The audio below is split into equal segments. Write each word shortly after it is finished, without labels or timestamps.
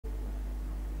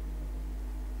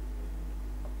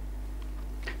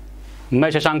मैं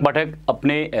शशांक पाठक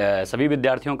अपने सभी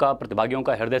विद्यार्थियों का प्रतिभागियों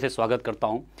का हृदय से स्वागत करता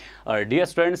हूं। डियर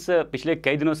स्टूडेंट्स, पिछले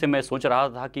कई दिनों से मैं सोच रहा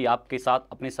था कि आपके साथ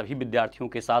अपने सभी विद्यार्थियों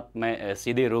के साथ मैं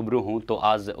सीधे रूबरू हूं, तो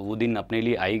आज वो दिन अपने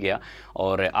लिए आ ही गया।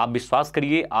 और आप विश्वास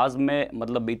करिए, आज मैं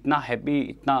इतना हैप्पी,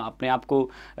 इतना अपने आप को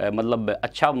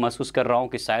अच्छा महसूस कर रहा हूँ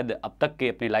कि शायद अब तक के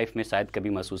अपनी लाइफ में शायद कभी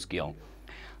महसूस किया हूँ।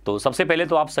 तो सबसे पहले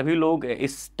तो आप सभी लोग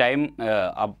इस टाइम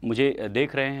आप मुझे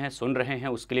देख रहे हैं, सुन रहे हैं,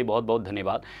 उसके लिए बहुत बहुत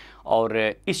धन्यवाद। और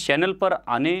इस चैनल पर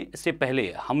आने से पहले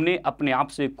हमने अपने आप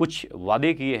से कुछ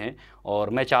वादे किए हैं और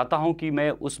मैं चाहता हूं कि मैं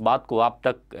उस बात को आप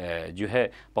तक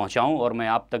पहुंचाऊं और मैं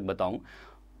आप तक बताऊं।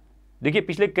 देखिए,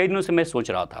 पिछले कई दिनों से मैं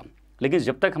सोच रहा था, लेकिन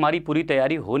जब तक हमारी पूरी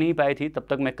तैयारी हो नहीं पाई थी तब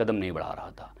तक मैं कदम नहीं बढ़ा रहा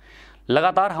था।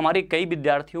 लगातार हमारे कई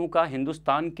विद्यार्थियों का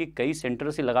हिंदुस्तान के कई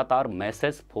सेंटर से लगातार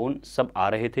मैसेज, फ़ोन सब आ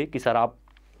रहे थे कि सर आप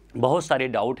बहुत सारे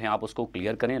डाउट हैं, आप उसको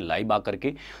क्लियर करें लाइव आकर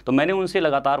के। तो मैंने उनसे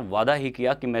लगातार वादा ही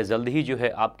किया कि मैं जल्द ही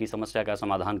आपकी समस्या का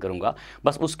समाधान करूंगा।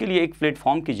 बस उसके लिए एक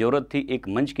प्लेटफॉर्म की ज़रूरत थी, एक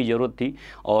मंच की ज़रूरत थी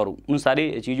और उन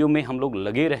सारी चीज़ों में हम लोग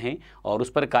लगे रहें और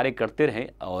उस पर कार्य करते रहें।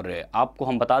 और आपको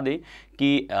हम बता दें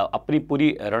कि अपनी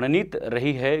पूरी रणनीति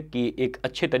रही है कि एक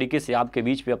अच्छे तरीके से आपके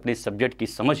बीच में अपने सब्जेक्ट की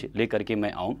समझ लेकर के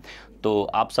मैं आऊँ। तो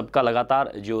आप सबका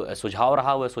लगातार जो सुझाव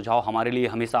रहा, वह सुझाव हमारे लिए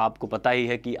हमेशा आपको पता ही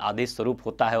है कि आदेश स्वरूप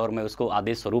होता है और मैं उसको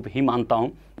आदेश स्वरूप ही मानता हूं।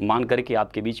 मान करके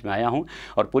आपके बीच में आया हूं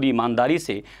और पूरी ईमानदारी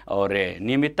से और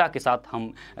नियमितता के साथ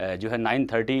हम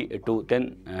 9:30 to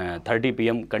 10:30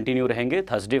 PM कंटिन्यू रहेंगे,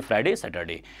 थर्सडे, फ्राइडे,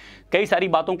 सैटरडे। कई सारी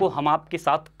बातों को हम आपके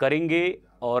साथ करेंगे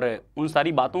और उन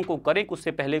सारी बातों को करें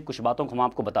उससे पहले कुछ बातों को हम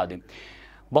आपको बता दें।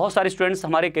 बहुत सारे स्टूडेंट्स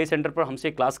हमारे कई सेंटर पर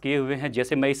हमसे क्लास किए हुए हैं।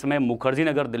 जैसे मैं इस समय मुखर्जी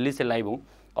नगर दिल्ली से लाइव हूँ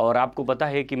और आपको पता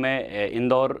है कि मैं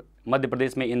इंदौर, मध्य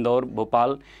प्रदेश में इंदौर,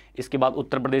 भोपाल, इसके बाद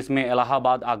उत्तर प्रदेश में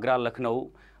इलाहाबाद, आगरा, लखनऊ,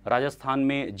 राजस्थान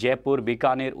में जयपुर,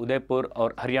 बीकानेर, उदयपुर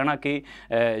और हरियाणा के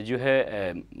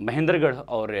महेंद्रगढ़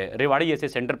और रेवाड़ी जैसे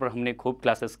सेंटर पर हमने खूब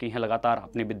क्लासेस की हैं। लगातार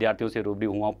अपने विद्यार्थियों से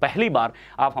रूबरू हुआ हूँ। पहली बार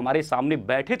आप हमारे सामने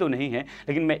बैठे तो नहीं हैं,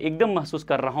 लेकिन मैं एकदम महसूस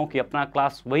कर रहा हूँ कि अपना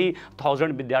क्लास वही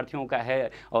 1000 विद्यार्थियों का है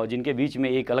और जिनके बीच में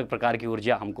एक अलग प्रकार की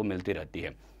ऊर्जा हमको मिलती रहती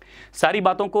है। सारी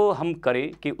बातों को हम करें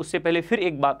कि उससे पहले फिर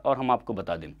एक बात और हम आपको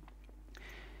बता दें।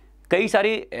 कई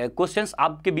सारे क्वेश्चंस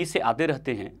आपके बीच से आते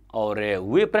रहते हैं और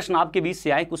वे प्रश्न आपके बीच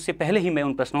से आए कि उससे पहले ही मैं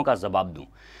उन प्रश्नों का जवाब दूं।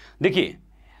 देखिए,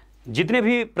 जितने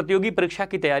भी प्रतियोगी परीक्षा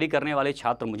की तैयारी करने वाले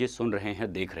छात्र मुझे सुन रहे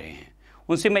हैं, देख रहे हैं,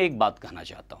 उनसे मैं एक बात कहना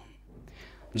चाहता हूं।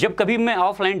 जब कभी मैं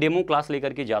ऑफलाइन डेमो क्लास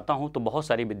लेकर के जाता हूं तो बहुत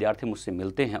सारे विद्यार्थी मुझसे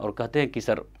मिलते हैं और कहते हैं कि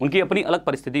सर, उनकी अपनी अलग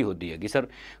परिस्थिति होती है कि सर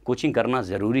कोचिंग करना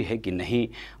ज़रूरी है कि नहीं,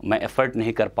 मैं एफर्ट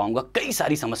नहीं कर पाऊँगा, कई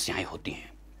सारी समस्याएँ होती हैं।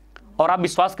 और आप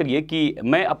विश्वास करिए कि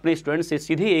मैं अपने स्टूडेंट से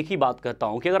सीधे एक ही बात कहता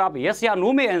हूं कि अगर आप यस या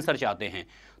नो में आंसर चाहते हैं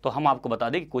तो हम आपको बता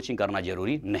दें कि कोचिंग करना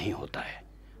जरूरी नहीं होता है।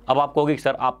 अब आप कहोगे कि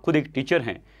सर आप खुद एक टीचर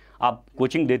हैं, आप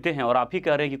कोचिंग देते हैं और आप ही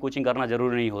कह रहे हैं कि कोचिंग करना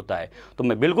जरूरी नहीं होता है। तो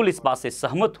मैं बिल्कुल इस बात से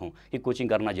सहमत हूं कि कोचिंग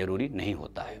करना जरूरी नहीं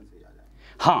होता है।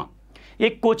 हाँ,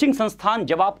 एक कोचिंग संस्थान,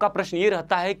 जब आपका प्रश्न ये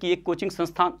रहता है कि एक कोचिंग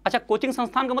संस्थान, अच्छा कोचिंग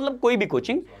संस्थान का मतलब कोई भी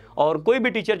कोचिंग और कोई भी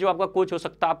टीचर जो आपका कोच हो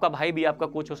सकता है, आपका भाई भी आपका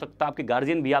कोच हो सकता है, आपके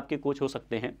गार्जियन भी आपके कोच हो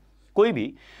सकते हैं, कोई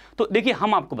भी। तो देखिए,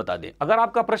 हम आपको बता दें, अगर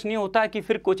आपका प्रश्न ये होता है कि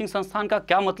फिर कोचिंग संस्थान का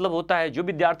क्या मतलब होता है, जो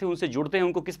विद्यार्थी उनसे जुड़ते हैं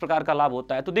उनको किस प्रकार का लाभ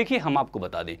होता है, तो देखिए हम आपको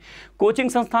बता दें, कोचिंग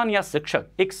संस्थान या शिक्षक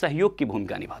एक सहयोग की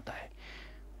भूमिका निभाता है।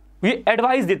 ये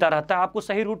एडवाइस देता रहता है, आपको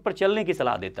सही रूट पर चलने की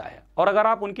सलाह देता है और अगर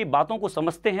आप उनकी बातों को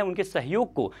समझते हैं, उनके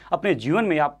सहयोग को अपने जीवन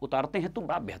में आप उतारते हैं तो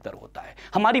बड़ा बेहतर होता है।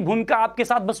 हमारी भूमिका आपके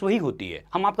साथ बस वही होती है,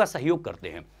 हम आपका सहयोग करते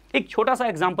हैं। एक छोटा सा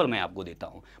एग्जाम्पल मैं आपको देता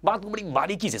हूँ, बात को बड़ी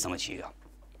बारीकी से समझिएगा।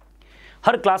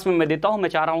 हर क्लास में मैं देता हूं, मैं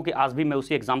चाह रहा हूं कि आज भी मैं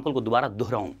उसी एग्जाम्पल को दोबारा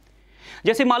दोहराऊं।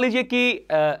 जैसे मान लीजिए कि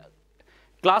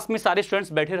क्लास में सारे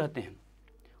स्टूडेंट्स बैठे रहते हैं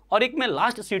और एक मैं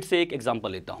लास्ट सीट से एक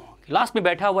एग्जाम्पल लेता हूं। लास्ट में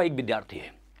बैठा हुआ एक विद्यार्थी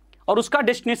है और उसका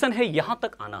डेस्टिनेशन है यहां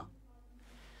तक आना।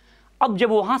 अब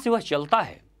जब वहां से वह चलता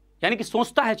है, यानी कि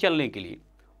सोचता है चलने के लिए,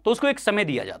 तो उसको एक समय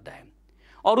दिया जाता है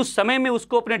और उस समय में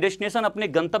उसको अपने डेस्टिनेशन, अपने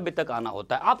गंतव्य तक आना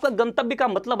होता है। आपका गंतव्य का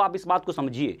मतलब, आप इस बात को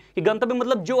समझिए कि गंतव्य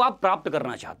मतलब जो आप प्राप्त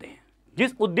करना चाहते हैं,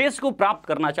 जिस उद्देश्य को प्राप्त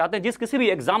करना चाहते हैं, जिस किसी भी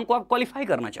एग्जाम को आप क्वालिफाई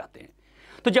करना चाहते हैं।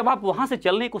 तो जब आप वहां से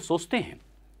चलने को सोचते हैं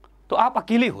तो आप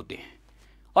अकेले होते हैं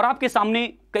और आपके सामने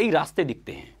कई रास्ते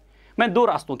दिखते हैं। मैं 2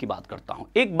 रास्तों की बात करता हूं।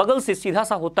 एक बगल से सीधा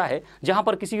सा होता है जहां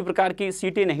पर किसी भी प्रकार की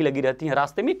सीटें नहीं लगी रहती हैं,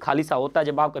 रास्ते में खाली सा होता है।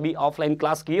 जब आप कभी ऑफलाइन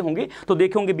क्लास किए होंगे तो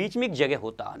देखे होंगे बीच में एक जगह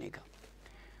होता आने का।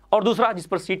 और दूसरा, जिस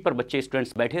पर सीट पर बच्चे,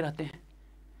 स्टूडेंट्स बैठे रहते हैं।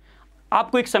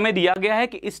 आपको एक समय दिया गया है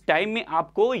कि इस टाइम में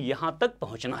आपको यहां तक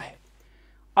पहुंचना है।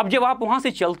 अब जब आप वहां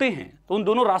से चलते हैं तो उन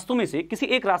दोनों रास्तों में से किसी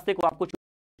एक रास्ते को आपको चूज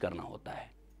करना होता है।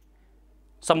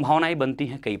 संभावनाएं बनती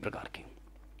हैं कई प्रकार की।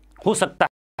 हो सकता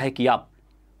है कि आप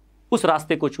उस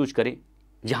रास्ते को चूज करें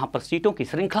जहां पर सीटों की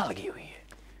श्रृंखला लगी हुई है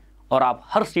और आप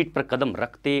हर सीट पर कदम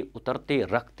रखते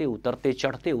उतरते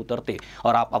चढ़ते उतरते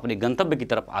और आप अपने गंतव्य की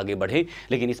तरफ आगे बढ़े।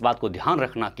 लेकिन इस बात को ध्यान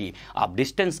रखना कि आप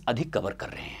डिस्टेंस अधिक कवर कर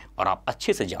रहे हैं और आप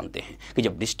अच्छे से जानते हैं कि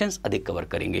जब डिस्टेंस अधिक कवर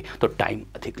करेंगे तो टाइम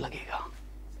अधिक लगेगा।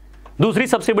 दूसरी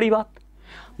सबसे बड़ी बात,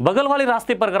 बगल वाले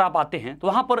रास्ते पर अगर आप आते हैं तो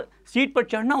वहां पर सीट पर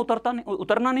चढ़ना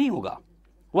उतरना नहीं होगा,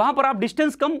 वहां पर आप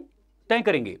डिस्टेंस कम तय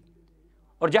करेंगे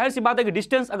और जाहिर सी बात है कि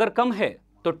डिस्टेंस अगर कम है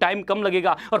तो टाइम कम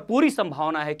लगेगा और पूरी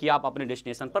संभावना है कि आप अपने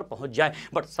डेस्टिनेशन पर पहुंच जाएं।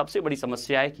 बट सबसे बड़ी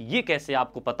समस्या है कि ये कैसे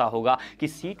आपको पता होगा कि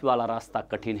सीट वाला रास्ता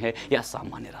कठिन है या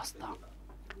सामान्य रास्ता।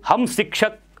 हम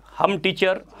शिक्षक, हम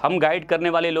टीचर, हम गाइड करने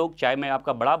वाले लोग, चाहे मैं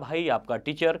आपका बड़ा भाई, आपका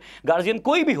टीचर, गार्जियन,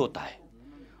 कोई भी होता है,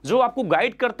 जो आपको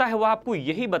गाइड करता है वह आपको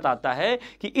यही बताता है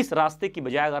कि इस रास्ते की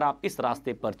बजाय अगर आप इस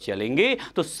रास्ते पर चलेंगे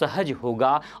तो सहज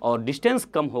होगा और डिस्टेंस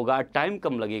कम होगा, टाइम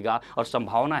कम लगेगा और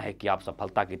संभावना है कि आप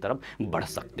सफलता की तरफ बढ़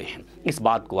सकते हैं। इस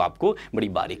बात को आपको बड़ी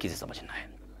बारीकी से समझना है।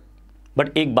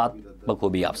 बट एक बात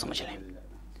बखूबी आप समझ लें,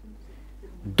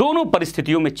 दोनों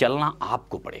परिस्थितियों में चलना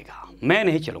आपको पड़ेगा। मैं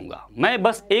नहीं चलूंगा, मैं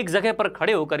बस एक जगह पर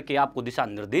खड़े होकर के आपको दिशा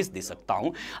निर्देश दे सकता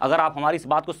हूं। अगर आप हमारी इस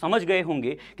बात को समझ गए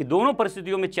होंगे कि दोनों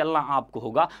परिस्थितियों में चलना आपको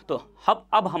होगा तो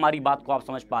अब हमारी बात को आप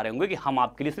समझ पा रहे होंगे कि हम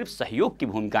आपके लिए सिर्फ सहयोग की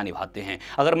भूमिका निभाते हैं।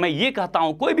 अगर मैं ये कहता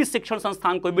हूं, कोई भी शिक्षण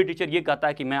संस्थान, कोई भी टीचर ये कहता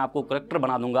है कि मैं आपको कलेक्टर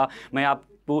बना दूंगा, मैं आप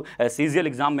सीजीएल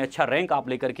एग्जाम में अच्छा रैंक आप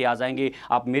लेकर के आ जाएंगे,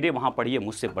 आप मेरे वहां पढ़िए,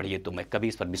 मुझसे पढ़िए, तो मैं कभी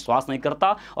इस पर विश्वास नहीं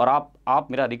करता। और आप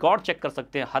मेरा रिकॉर्ड चेक कर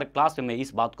सकते हैं, हर क्लास में मैं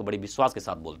इस बात को बड़े विश्वास के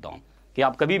साथ बोलता हूं कि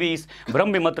आप कभी भी इस भ्रम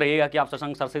में मत रहिएगा कि आप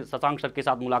शशांक सर के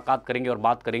साथ मुलाकात करेंगे और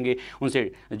बात करेंगे,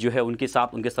 उनसे जो है उनके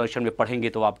साथ उनके संरक्षण में पढ़ेंगे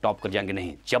तो आप टॉप कर जाएंगे।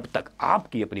 नहीं, जब तक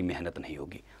आपकी अपनी मेहनत नहीं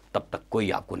होगी तब तक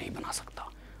कोई आपको नहीं बना सकता।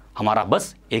 हमारा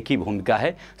बस एक ही भूमिका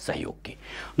है, सहयोग की।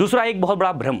 दूसरा एक बहुत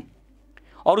बड़ा भ्रम,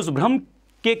 और उस भ्रम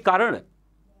के कारण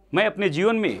मैं अपने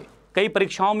जीवन में कई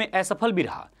परीक्षाओं में असफल भी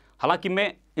रहा। हालांकि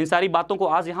मैं इन सारी बातों को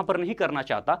आज यहां पर नहीं करना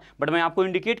चाहता, बट मैं आपको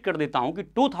इंडिकेट कर देता हूं कि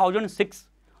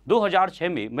 2006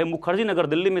 में मैं मुखर्जी नगर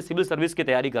दिल्ली में सिविल सर्विस की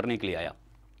तैयारी करने के लिए आया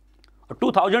और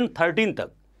 2013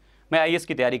 तक मैं आईएएस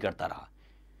की तैयारी करता रहा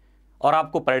और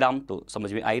आपको परिणाम तो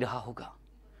समझ में आ ही रहा होगा।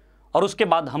 और उसके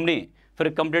बाद हमने फिर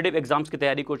कॉम्पिटिटिव एग्जाम्स की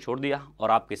तैयारी को छोड़ दिया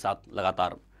और आपके साथ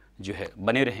लगातार जो है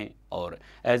बने रहें और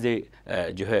एज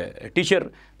ए जो है टीचर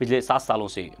पिछले 7 सालों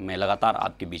से मैं लगातार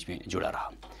आपके बीच में जुड़ा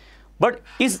रहा। बट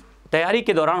इस तैयारी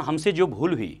के दौरान हमसे जो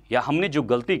भूल हुई या हमने जो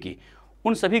गलती की,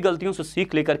 उन सभी गलतियों से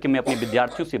सीख लेकर के मैं अपने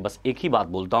विद्यार्थियों से बस एक ही बात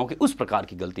बोलता हूं कि उस प्रकार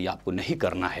की गलती आपको नहीं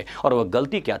करना है। और वह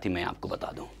गलती क्या थी मैं आपको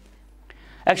बता दूं।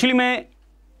 एक्चुअली मैं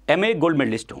एमए गोल्ड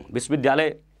मेडलिस्ट हूं,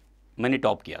 विश्वविद्यालय मैंने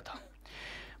टॉप किया था।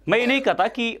 मैं ये नहीं कहता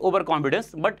कि ओवर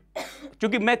कॉन्फिडेंस, बट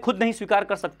चूंकि मैं खुद नहीं स्वीकार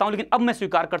कर सकता हूं, लेकिन अब मैं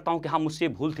स्वीकार करता हूं कि हाँ, मुझसे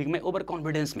भूल थी, मैं ओवर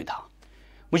कॉन्फिडेंस में था।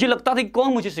 मुझे लगता था कि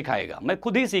कौन मुझे सिखाएगा, मैं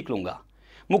खुद ही सीख लूंगा।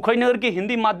 मुखर्जी नगर के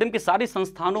हिंदी माध्यम के सारे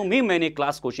संस्थानों में मैंने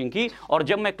क्लास कोचिंग की और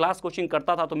जब मैं क्लास कोचिंग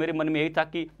करता था तो मेरे मन में यही था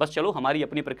कि बस चलो, हमारी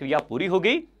अपनी प्रक्रिया पूरी हो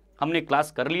गई, हमने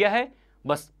क्लास कर लिया है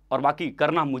बस, और बाकी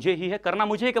करना मुझे ही है। करना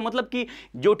मुझे ही का मतलब कि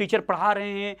जो टीचर पढ़ा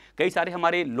रहे हैं, कई सारे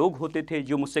हमारे लोग होते थे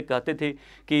जो मुझसे कहते थे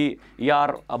कि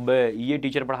यार अब ये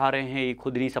टीचर पढ़ा रहे हैं, ये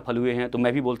खुद नहीं सफल हुए हैं, तो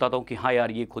मैं भी बोलता था कि हाँ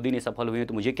यार, ये खुद ही नहीं सफल हुए हैं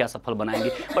तो मुझे क्या सफल बनाएंगे।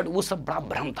 बट वो सब बड़ा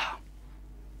भ्रम था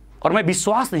और मैं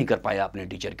विश्वास नहीं कर पाया अपने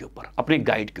टीचर के ऊपर, अपने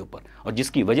गाइड के ऊपर, और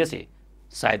जिसकी वजह से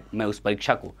शायद मैं उस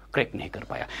परीक्षा को क्रैक नहीं कर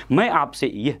पाया। मैं आपसे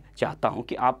यह चाहता हूं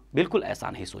कि आप बिल्कुल ऐसा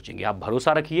नहीं सोचेंगे, आप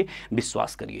भरोसा रखिए,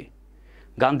 विश्वास करिए।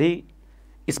 गांधी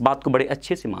इस बात को बड़े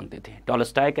अच्छे से मानते थे।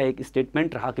 टॉलस्टॉय का एक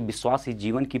स्टेटमेंट रहा कि विश्वास ही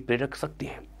जीवन की प्रेरक शक्ति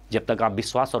है। जब तक आप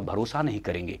विश्वास और भरोसा नहीं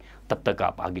करेंगे तब तक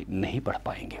आप आगे नहीं बढ़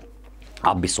पाएंगे।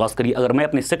 आप विश्वास करिए, अगर मैं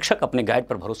अपने शिक्षक, अपने गाइड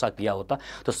पर भरोसा किया होता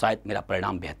तो शायद मेरा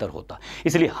परिणाम बेहतर होता।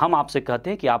 इसलिए हम आपसे कहते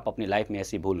हैं कि आप अपनी लाइफ में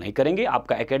ऐसी भूल नहीं करेंगे।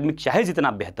 आपका एकेडमिक चाहे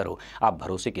जितना बेहतर हो, आप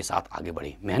भरोसे के साथ आगे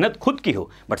बढ़ें। मेहनत खुद की हो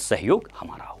बट सहयोग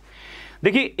हमारा हो।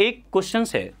 देखिए, एक क्वेश्चन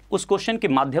है, उस क्वेश्चन के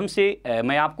माध्यम से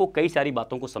मैं आपको कई सारी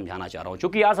बातों को समझाना चाह रहा हूँ।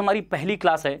 क्योंकि आज हमारी पहली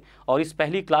क्लास है और इस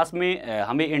पहली क्लास में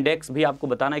हमें इंडेक्स भी आपको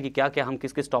बताना है कि क्या क्या हम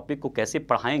किस किस टॉपिक को कैसे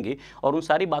पढ़ाएंगे। और उन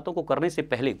सारी बातों को करने से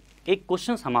पहले एक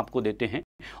क्वेश्चन हम आपको देते हैं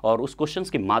और उस क्वेश्चन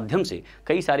के माध्यम से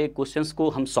कई सारे क्वेश्चन को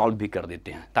हम सॉल्व भी कर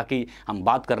देते हैं ताकि हम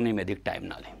बात करने में अधिक टाइम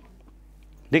ना लें।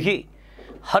 देखिए,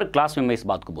 हर क्लास में मैं इस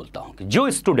बात को बोलता हूँ कि जो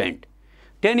student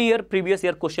 10 year previous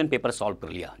year question paper solve कर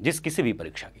लिया जिस किसी भी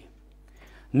परीक्षा की,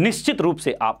 निश्चित रूप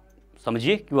से आप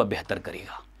समझिए कि वह बेहतर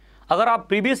करेगा। अगर आप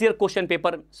previous year question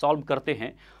paper solve करते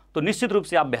हैं तो निश्चित रूप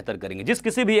से आप बेहतर करेंगे। जिस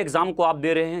किसी भी एग्जाम को आप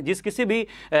दे रहे हैं, जिस किसी भी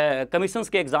कमीशंस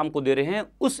के एग्जाम को दे रहे हैं,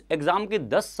 उस एग्जाम के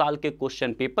 10 साल के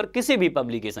क्वेश्चन पेपर किसी भी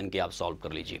पब्लिकेशन के आप सॉल्व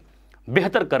कर लीजिए,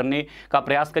 बेहतर करने का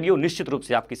प्रयास करिए और निश्चित रूप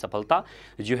से आपकी सफलता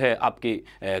जो है आपके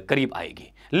करीब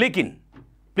आएगी। लेकिन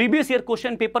previous year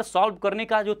question paper solve करने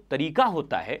का जो तरीका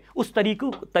होता है, उस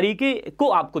तरीके को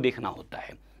आपको देखना होता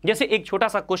है। जैसे एक छोटा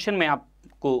सा क्वेश्चन मैं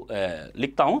को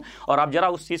लिखता हूं और आप जरा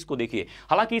उस चीज़ को देखिए।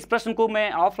 हालांकि इस प्रश्न को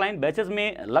मैं ऑफलाइन बैचेज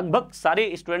में लगभग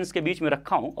सारे स्टूडेंट्स के बीच में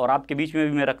रखा हूं और आपके बीच में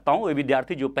भी मैं रखता हूं। वे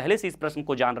विद्यार्थी जो पहले से इस प्रश्न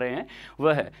को जान रहे हैं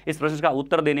वह इस प्रश्न का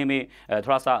उत्तर देने में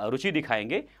थोड़ा सा रुचि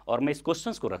दिखाएंगे और मैं इस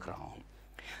क्वेश्चन को रख रहा हूँ।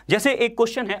 जैसे एक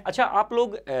क्वेश्चन है, अच्छा आप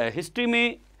लोग हिस्ट्री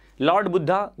में लॉर्ड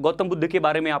बुद्धा, गौतम बुद्ध के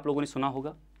बारे में आप लोगों ने सुना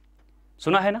होगा,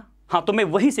 सुना है ना? हाँ, तो मैं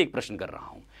वहीं से एक प्रश्न कर रहा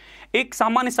हूं। एक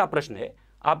सामान्य सा प्रश्न है,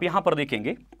 आप यहां पर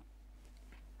देखेंगे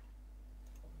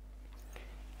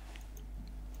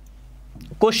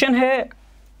क्वेश्चन है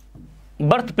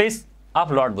birth place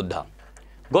of Lord Buddha,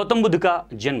 Gautam Buddha का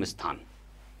जन्म स्थान।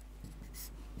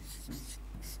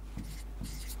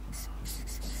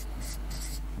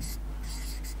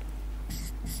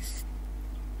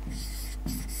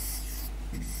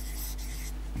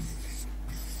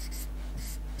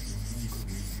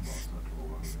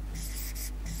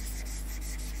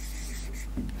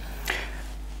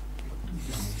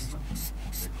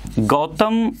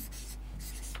 गौतम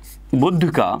बुद्ध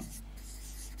का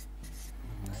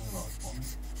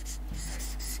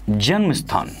जन्म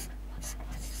स्थान,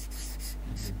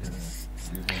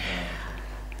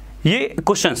 ये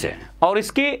क्वेश्चन है और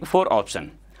इसके 4 ऑप्शन।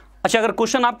 अच्छा, अगर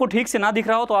क्वेश्चन आपको ठीक से ना दिख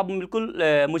रहा हो तो आप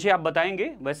बिल्कुल मुझे आप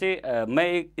बताएंगे। वैसे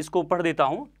मैं इसको पढ़ देता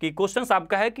हूं कि क्वेश्चन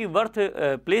आपका है कि बर्थ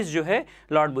प्लेस जो है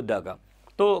लॉर्ड बुद्धा का,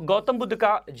 तो गौतम बुद्ध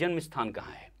का जन्म स्थान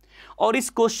कहाँ है, और इस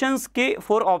क्वेश्चंस के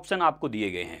 4 ऑप्शन आपको दिए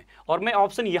गए हैं और मैं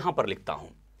ऑप्शन यहां पर लिखता हूं।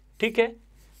 ठीक है,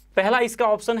 पहला इसका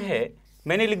ऑप्शन है,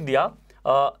 मैंने लिख दिया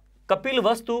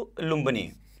कपिलवस्तु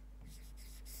लुम्बिनी,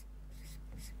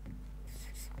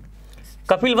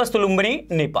 कपिलवस्तु लुम्बिनी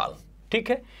नेपाल। ठीक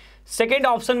है, सेकेंड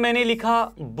ऑप्शन मैंने लिखा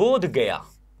बोध गया,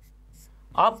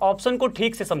 आप ऑप्शन को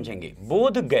ठीक से समझेंगे,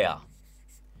 बोध गया।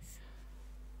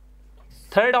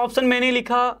 थर्ड ऑप्शन मैंने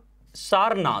लिखा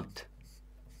सारनाथ,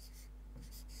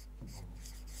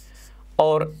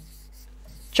 और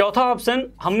चौथा ऑप्शन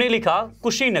हमने लिखा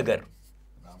कुशीनगर,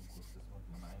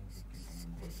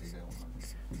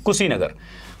 कुशीनगर।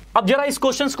 अब जरा इस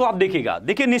क्वेश्चंस को आप देखिएगा,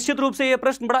 देखिए निश्चित रूप से यह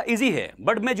प्रश्न बड़ा इजी है,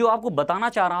 बट मैं जो आपको बताना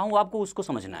चाह रहा हूं आपको उसको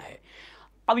समझना है।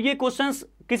 अब ये क्वेश्चंस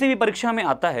किसी भी परीक्षा में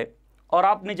आता है और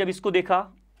आपने जब इसको देखा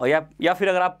और या फिर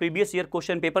अगर आप previous year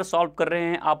question paper solve कर रहे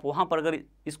हैं, आप वहां पर अगर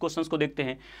इस क्वेश्चंस को देखते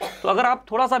हैं तो अगर आप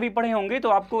थोड़ा सा भी पढ़े होंगे तो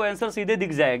आपको आंसर सीधे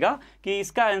दिख जाएगा कि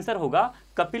इसका आंसर होगा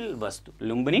कपिलवस्तु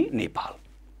लुम्बिनी नेपाल।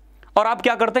 और आप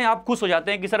क्या करते हैं, आप खुश हो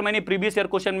जाते हैं कि सर मैंने प्रीवियस ईयर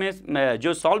क्वेश्चन में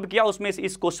जो सॉल्व किया उसमें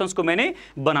इस क्वेश्चंस को मैंने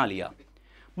बना लिया।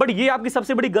 बट ये आपकी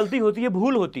सबसे बड़ी गलती होती है,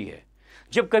 भूल होती है।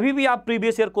 जब कभी भी आप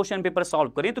previous year question paper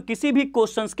solve करें तो किसी भी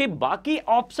क्वेश्चंस के बाकी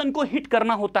ऑप्शन को हिट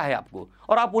करना होता है आपको,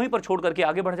 और आप वहीं पर छोड़ करके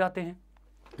आगे बढ़ जाते हैं।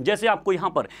 जैसे आपको यहां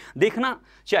पर देखना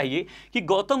चाहिए कि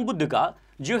गौतम बुद्ध का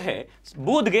जो है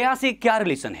बोध गया से क्या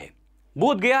रिलेशन है,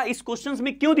 बोध गया इस क्वेश्चंस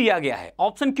में क्यों दिया गया है,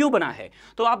 ऑप्शन क्यों बना है।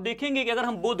 तो आप देखेंगे कि अगर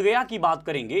हम बोध गया की बात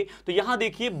करेंगे तो यहां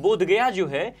देखिए बोध गया जो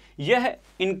है यह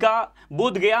इनका,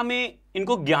 बोध गया में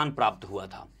इनको ज्ञान प्राप्त हुआ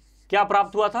था। क्या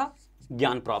प्राप्त हुआ था?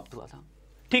 ज्ञान प्राप्त हुआ था।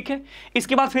 ठीक है,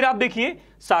 इसके बाद फिर आप देखिए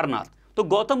सारनाथ, तो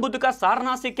गौतम बुद्ध का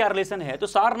सारनाथ से क्या रिलेशन है, तो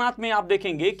सारनाथ में आप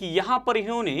देखेंगे कि यहां पर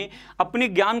इन्होंने अपने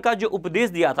ज्ञान का जो उपदेश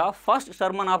दिया था, first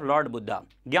sermon of Lord Buddha,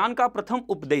 ज्ञान का प्रथम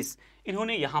उपदेश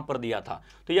इन्होंने यहां पर दिया था।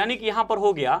 तो यानी कि यहां पर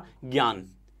हो गया ज्ञान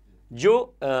जो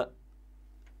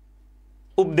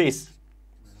उपदेश,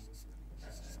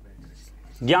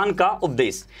 ज्ञान का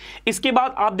उपदेश। इसके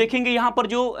बाद आप देखेंगे यहां पर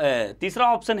जो तीसरा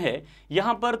ऑप्शन है,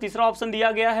 यहां पर तीसरा ऑप्शन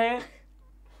दिया गया है,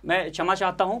 मैं क्षमा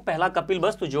चाहता हूं, पहला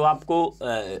कपिलवस्तु जो आपको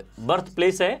बर्थ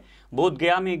प्लेस है, बोध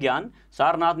गया में ज्ञान,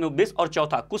 सारनाथ में उपदेश, और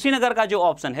चौथा कुशीनगर का जो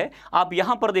ऑप्शन है आप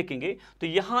यहां पर देखेंगे तो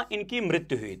यहां इनकी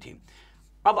मृत्यु हुई थी।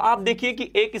 अब आप देखिए कि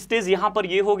एक स्टेज यहां पर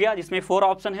ये हो गया जिसमें 4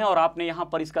 ऑप्शन है और आपने यहां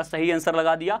पर इसका सही आंसर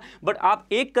लगा दिया, बट आप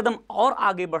एक कदम और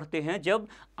आगे बढ़ते हैं जब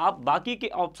आप बाकी के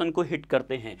ऑप्शन को हिट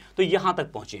करते हैं तो यहां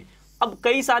तक पहुंचे। अब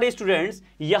कई सारे स्टूडेंट्स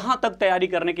यहां तक तैयारी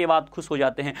करने के बाद खुश हो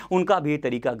जाते हैं, उनका भी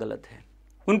तरीका गलत है,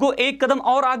 उनको एक कदम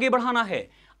और आगे बढ़ाना है।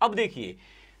 अब देखिए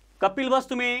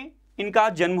कपिलवस्तु में इनका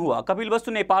जन्म हुआ,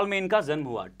 कपिलवस्तु नेपाल में इनका जन्म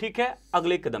हुआ। ठीक है,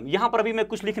 अगले कदम यहां पर अभी मैं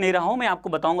कुछ लिख नहीं रहा हूं, मैं आपको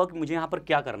बताऊंगा कि मुझे यहां पर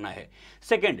क्या करना है।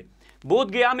 सेकंड, बोध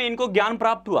गया में इनको ज्ञान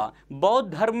प्राप्त हुआ, बौद्ध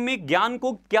धर्म में ज्ञान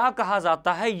को क्या कहा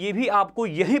जाता है यह भी आपको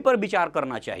यहीं पर विचार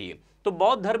करना चाहिए। तो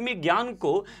बौद्ध धर्म में ज्ञान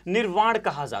को निर्वाण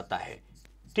कहा जाता है।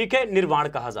 ठीक है, निर्वाण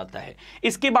कहा जाता है।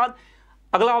 इसके बाद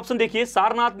अगला ऑप्शन देखिए,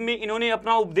 सारनाथ में इन्होंने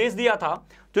अपना उपदेश दिया था,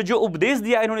 तो जो उपदेश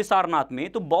दिया इन्होंने सारनाथ में,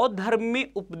 तो बौद्ध धर्म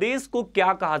में उपदेश को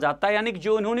क्या कहा जाता है, यानी कि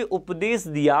जो इन्होंने उपदेश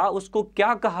दिया उसको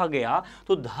क्या कहा गया,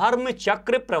 तो धर्म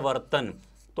चक्र प्रवर्तन।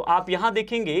 तो आप यहां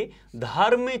देखेंगे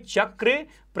धर्म चक्र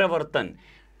प्रवर्तन।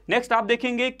 नेक्स्ट आप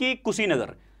देखेंगे कि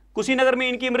कुशीनगर, कुशीनगर में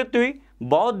इनकी मृत्यु हुई,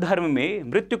 बौद्ध धर्म में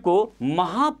मृत्यु को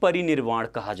महापरिनिर्वाण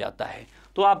कहा जाता है।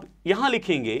 तो आप यहां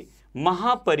लिखेंगे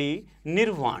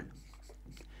महापरिनिर्वाण।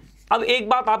 अब एक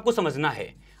बात आपको समझना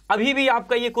है, अभी भी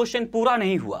आपका ये क्वेश्चन पूरा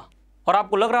नहीं हुआ और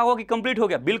आपको लग रहा होगा कि कंप्लीट हो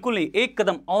गया, बिल्कुल नहीं, एक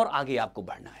कदम और आगे आपको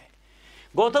बढ़ना है।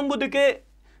 गौतम बुद्ध के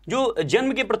जो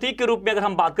जन्म के प्रतीक के रूप में अगर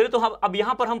हम बात करें तो हम अब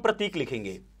यहां पर हम प्रतीक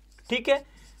लिखेंगे, ठीक है।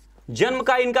 जन्म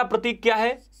का इनका प्रतीक क्या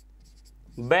है?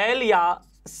 बैल या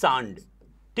सांड,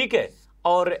 ठीक है,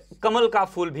 और कमल का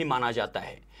फूल भी माना जाता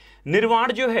है।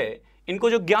 निर्वाण जो है, इनको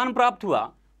जो ज्ञान प्राप्त हुआ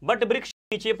बट वृक्ष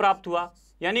नीचे प्राप्त हुआ,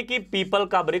 यानी कि पीपल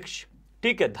का वृक्ष,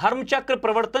 ठीक है। धर्म चक्र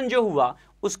प्रवर्तन जो हुआ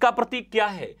उसका प्रतीक क्या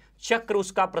है? चक्र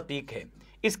उसका प्रतीक है।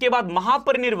 इसके बाद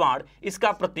महापरिनिर्वाण,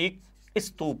 इसका प्रतीक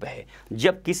स्तूप है।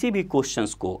 जब किसी भी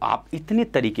क्वेश्चंस को आप इतने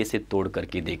तरीके से तोड़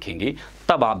करके देखेंगे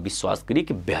तब आप विश्वास करिए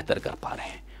कि बेहतर कर पा रहे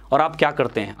हैं। और आप क्या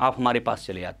करते हैं, आप हमारे पास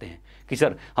चले आते हैं कि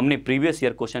सर हमने previous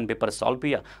year question paper solve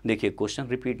किया, देखिए क्वेश्चन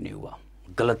रिपीट नहीं हुआ,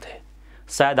 गलत है।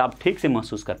 शायद आप ठीक से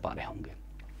महसूस कर पा रहे होंगे।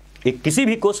 एक किसी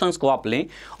भी क्वेश्चंस को आप लें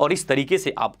और इस तरीके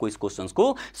से आपको इस क्वेश्चंस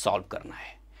को सॉल्व करना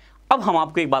है। अब हम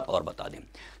आपको एक बात और बता दें,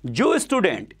 जो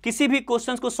स्टूडेंट किसी भी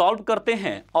क्वेश्चंस को सॉल्व करते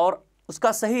हैं और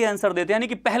उसका सही आंसर देते हैं, यानी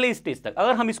कि पहले स्टेज तक,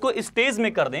 अगर हम इसको स्टेज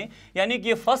में कर दें, यानी कि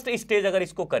ये फर्स्ट स्टेज अगर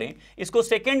इसको करें, इसको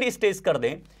सेकंड स्टेज कर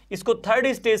दें, इसको थर्ड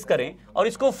स्टेज करें और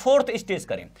इसको फोर्थ स्टेज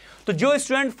करें, तो जो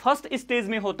स्टूडेंट फर्स्ट स्टेज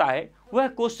में होता है वह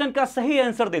क्वेश्चन का सही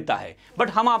आंसर देता है। बट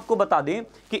हम आपको बता दें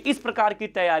कि इस प्रकार की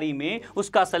तैयारी में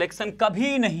उसका सिलेक्शन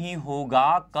कभी नहीं होगा,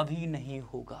 कभी नहीं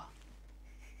होगा।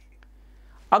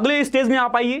 अगले स्टेज में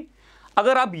आप आइए,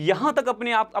 अगर आप यहां तक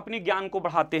अपने ज्ञान को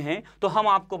बढ़ाते हैं तो हम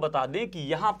आपको बता दें कि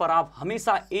यहां पर आप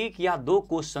हमेशा एक या दो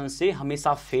क्वेश्चन से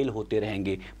हमेशा फेल होते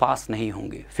रहेंगे, पास नहीं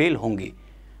होंगे, फेल होंगे,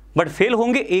 बट फेल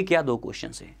होंगे एक या दो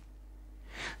क्वेश्चन से।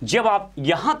 जब आप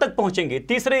यहां तक पहुंचेंगे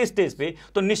तीसरे स्टेज पे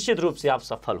तो निश्चित रूप से आप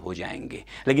सफल हो जाएंगे,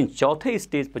 लेकिन चौथे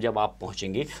स्टेज पर जब आप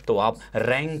पहुंचेंगे तो आप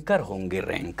रैंकर होंगे,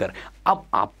 रैंकर। अब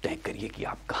आप तय करिए कि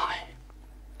आप कहां हैं।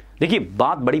 देखिए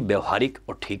बात बड़ी व्यवहारिक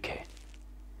और ठीक है,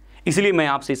 इसलिए मैं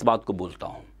आपसे इस बात को बोलता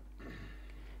हूं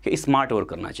कि स्मार्ट वर्क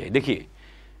करना चाहिए। देखिए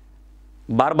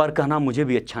बार बार कहना मुझे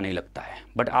भी अच्छा नहीं लगता है,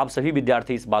 बट आप सभी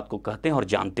विद्यार्थी इस बात को कहते हैं और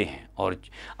जानते हैं। और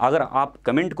अगर आप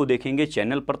कमेंट को देखेंगे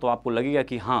चैनल पर तो आपको लगेगा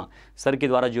कि हाँ, सर के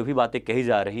द्वारा जो भी बातें कही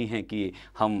जा रही हैं कि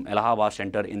हम Allahabad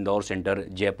centre, Indore centre,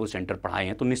 Jaipur centre पढ़ाए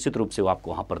हैं, तो निश्चित रूप से वो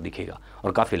आपको वहाँ पर दिखेगा।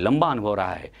 और काफ़ी लंबा अनुभव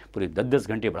रहा है, पूरे 10-10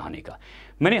 घंटे पढ़ाने का।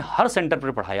 मैंने हर सेंटर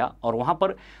पर पढ़ाया और वहाँ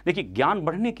पर देखिए ज्ञान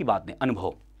बढ़ने की बात नहीं,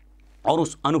 अनुभव। और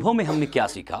उस अनुभव में हमने क्या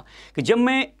सीखा कि जब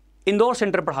मैं इंदौर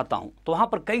सेंटर पढ़ाता हूं तो वहां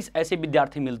पर कई ऐसे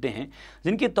विद्यार्थी मिलते हैं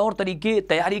जिनके तौर तरीके,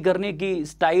 तैयारी करने की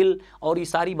स्टाइल और ये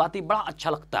सारी बातें बड़ा अच्छा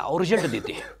लगता है और रिजल्ट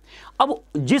देते हैं। अब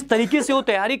जिस तरीके से वो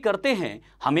तैयारी करते हैं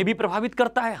हमें भी प्रभावित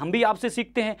करता है, हम भी आपसे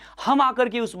सीखते हैं। हम आकर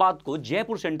के उस बात को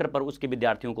जयपुर सेंटर पर उसके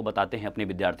विद्यार्थियों को बताते हैं, अपने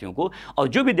विद्यार्थियों को, और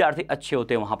जो विद्यार्थी अच्छे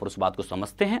होते हैं वहां पर उस बात को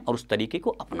समझते हैं और उस तरीके को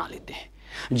अपना लेते हैं।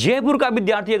 जयपुर का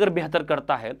विद्यार्थी अगर बेहतर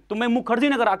करता है तो मैं मुखर्जी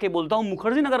नगर आके बोलता हूं,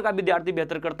 मुखर्जी नगर का विद्यार्थी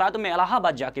बेहतर करता है तो मैं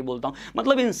इलाहाबाद जाके बोलता हूं।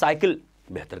 मतलब इन साइकिल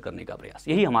बेहतर करने का प्रयास,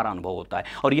 यही हमारा अनुभव होता है।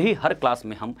 और यही हर क्लास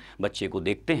में हम बच्चे को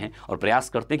देखते हैं और प्रयास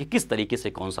करते हैं कि किस तरीके से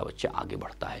कौन सा बच्चा आगे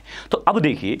बढ़ता है। तो अब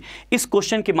देखिए इस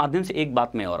क्वेश्चन के माध्यम से एक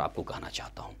बात मैं और आपको कहना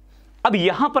चाहता हूं। अब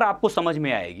यहां पर आपको समझ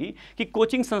में आएगी कि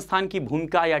कोचिंग संस्थान की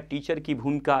भूमिका या टीचर की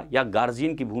भूमिका या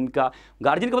गार्जियन की भूमिका,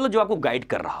 गार्जियन का मतलब जो आपको गाइड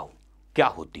कर रहा हो, क्या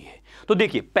होती है। तो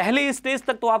देखिए पहले स्टेज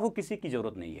तक तो आपको किसी की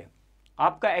जरूरत नहीं है,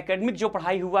 आपका एकेडमिक जो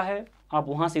पढ़ाई हुआ है आप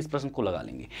वहां से इस प्रश्न को लगा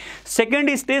लेंगे।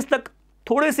 सेकेंड स्टेज तक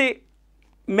थोड़े से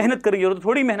मेहनत करेंगे, और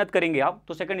थोड़ी मेहनत करेंगे आप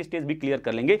तो सेकंड स्टेज भी क्लियर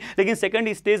कर लेंगे। लेकिन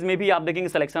सेकंड स्टेज में भी आप देखेंगे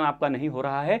सिलेक्शन आपका नहीं हो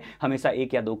रहा है, हमेशा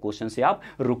एक या दो क्वेश्चन से आप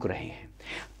रुक रहे हैं।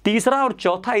 तीसरा और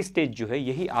चौथा स्टेज जो है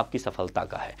यही आपकी सफलता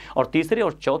का है। और तीसरे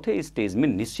और चौथे स्टेज में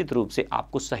निश्चित रूप से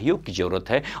आपको सहयोग की जरूरत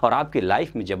है। और आपके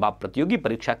लाइफ में जब आप प्रतियोगी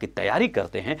परीक्षा की तैयारी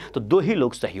करते हैं तो दो ही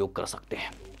लोग सहयोग कर सकते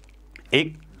हैं,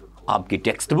 एक आपकी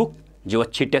टेक्स्ट बुक जो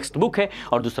अच्छी टेक्स्ट बुक है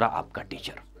और दूसरा आपका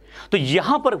टीचर। तो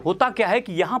यहां पर होता क्या है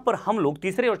कि यहां पर हम लोग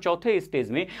तीसरे और चौथे स्टेज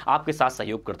में आपके साथ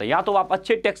सहयोग करते हैं। या तो आप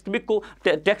अच्छे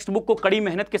टेक्स्ट बुक को कड़ी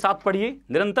मेहनत के साथ पढ़िए,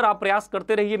 निरंतर आप प्रयास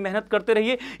करते रहिए, मेहनत करते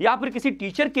रहिए, या फिर किसी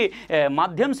टीचर के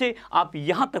माध्यम से आप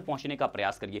यहां तक पहुंचने का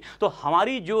प्रयास करिए। तो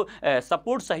हमारी जो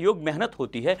सपोर्ट, सहयोग, मेहनत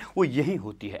होती है वो यही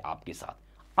होती है आपके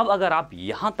साथ। अब अगर आप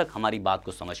यहां तक हमारी बात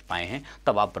को समझ पाए हैं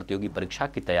तब आप प्रतियोगी परीक्षा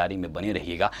की तैयारी में बने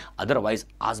रहिएगा। अदरवाइज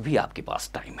आज भी आपके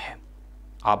पास टाइम है,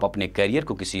 आप अपने करियर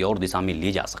को किसी और दिशा में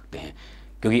ले जा सकते हैं।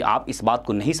 क्योंकि आप इस बात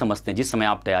को नहीं समझते हैं, जिस समय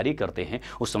आप तैयारी करते हैं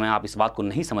उस समय आप इस बात को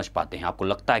नहीं समझ पाते हैं। आपको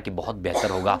लगता है कि बहुत बेहतर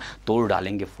होगा, तोड़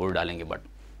डालेंगे, फोड़ डालेंगे, बट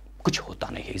कुछ होता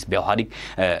नहीं है। इस व्यवहारिक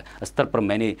स्तर पर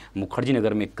मैंने मुखर्जी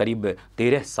नगर में करीब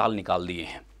 13 साल निकाल दिए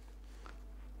हैं।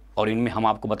 और इनमें हम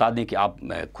आपको बता दें कि आप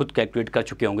खुद कैलकुलेट कर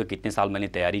चुके होंगे कितने साल मैंने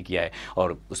तैयारी किया है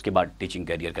और उसके बाद टीचिंग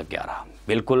करियर का क्या रहा।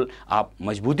 बिल्कुल आप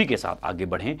मजबूती के साथ आगे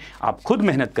बढ़ें, आप खुद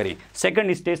मेहनत करें।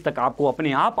 सेकंड स्टेज तक आपको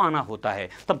अपने आप आना होता है,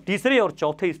 तब तीसरे और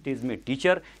चौथे स्टेज में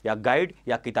टीचर या गाइड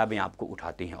या किताबें आपको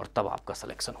उठाती हैं और तब आपका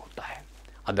सिलेक्शन होता है।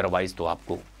 अदरवाइज तो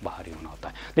आपको बाहर ही होना होता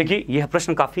है। देखिए यह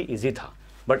प्रश्न काफ़ी ईजी था,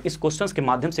 बट इस क्वेश्चन के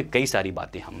माध्यम से कई सारी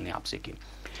बातें हमने आपसे की।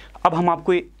 अब हम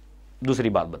आपको दूसरी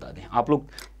बात बता दें, आप लोग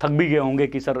थक भी गए होंगे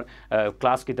कि सर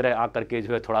क्लास की तरह आकर के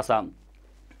जो है थोड़ा सा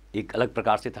एक अलग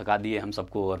प्रकार से थका दिए हम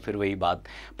सबको, और फिर वही बात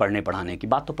पढ़ने पढ़ाने की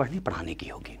बात तो पढ़ने पढ़ाने की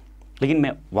होगी। लेकिन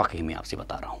मैं वाकई में आपसे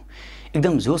बता रहा हूँ,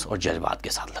 एकदम जोश और जज्बात के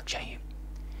साथ लग जाइए।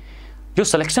 जो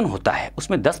सिलेक्शन होता है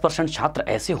उसमें 10% छात्र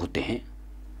ऐसे होते हैं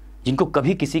जिनको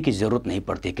कभी किसी की ज़रूरत नहीं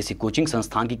पड़ती, किसी कोचिंग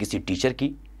संस्थान की, किसी टीचर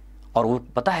की, और वो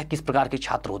पता है किस प्रकार के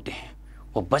छात्र होते हैं।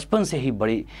 वो बचपन से ही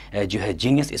बड़ी जो है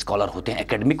जीनियस स्कॉलर होते हैं,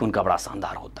 एकेडमिक उनका बड़ा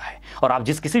शानदार होता है। और आप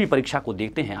जिस किसी भी परीक्षा को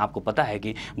देखते हैं आपको पता है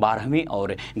कि 12वीं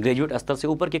और ग्रेजुएट स्तर से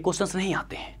ऊपर के क्वेश्चंस नहीं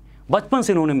आते हैं। बचपन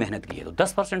से उन्होंने मेहनत की है, तो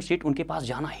 10% सीट उनके पास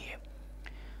जाना ही है।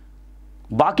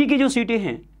 बाकी की जो सीटें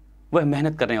हैं वह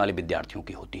मेहनत करने वाले विद्यार्थियों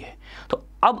की होती है। तो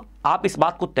अब आप इस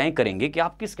बात को तय करेंगे कि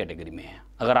आप किस कैटेगरी में हैं।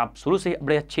 अगर आप शुरू से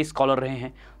बड़े अच्छे स्कॉलर रहे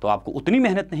हैं तो आपको उतनी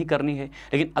मेहनत नहीं करनी है,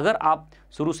 लेकिन अगर आप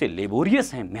शुरू से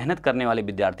लेबोरियस हैं, मेहनत करने वाले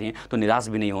विद्यार्थी हैं, तो निराश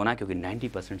भी नहीं होना, क्योंकि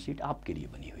 90% सीट आपके लिए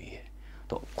बनी हुई है।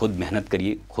 तो खुद मेहनत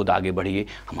करिए, खुद आगे बढ़िए,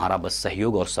 हमारा बस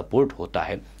सहयोग और सपोर्ट होता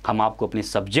है। हम आपको अपने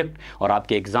सब्जेक्ट और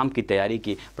आपके एग्ज़ाम की तैयारी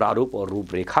की प्रारूप और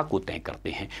रूपरेखा को तय करते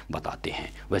हैं, बताते हैं।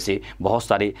 वैसे बहुत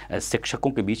सारे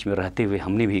शिक्षकों के बीच में रहते हुए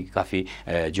हमने भी काफ़ी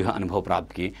जो है अनुभव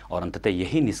प्राप्त किए, और अंततः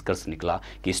यही निष्कर्ष निकला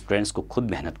कि स्टूडेंट्स को खुद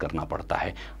मेहनत करना पड़ता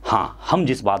है। हाँ, हम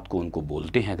जिस बात को उनको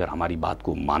बोलते हैं, अगर हमारी बात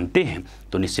को मानते हैं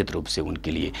तो निश्चित रूप से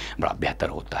उनके लिए बड़ा बेहतर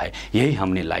होता है। यही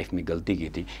हमने लाइफ में गलती की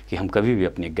थी कि हम कभी भी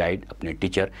अपने गाइड, अपने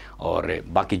टीचर और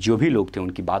बाकी जो भी लोग थे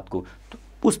उनकी बात को तो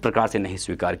उस प्रकार से नहीं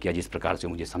स्वीकार किया जिस प्रकार से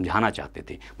मुझे समझाना चाहते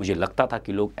थे। मुझे लगता था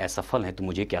कि लोग असफल हैं तो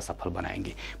मुझे क्या सफल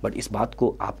बनाएंगे, बट इस बात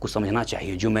को आपको समझना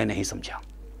चाहिए जो मैं नहीं समझा।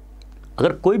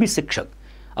 अगर कोई भी शिक्षक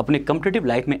अपने कॉम्पिटिटिव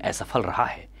लाइफ में असफल रहा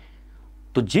है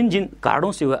तो जिन जिन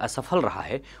कारणों से वह असफल रहा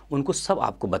है उनको सब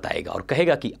आपको बताएगा और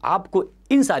कहेगा कि आपको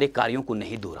इन सारे कार्यों को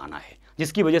नहीं दोहराना है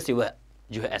जिसकी वजह से वह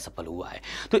जो है असफल हुआ है।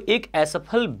 तो एक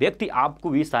असफल व्यक्ति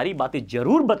आपको ये सारी बातें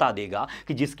जरूर बता देगा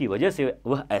कि जिसकी वजह से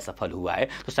वह असफल हुआ है,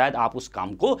 तो शायद आप उस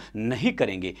काम को नहीं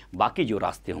करेंगे। बाकी जो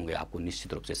रास्ते होंगे आपको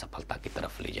निश्चित रूप से सफलता की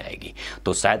तरफ ले जाएगी।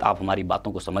 तो शायद आप हमारी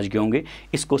बातों को समझ गए होंगे।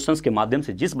 इस क्वेश्चंस के माध्यम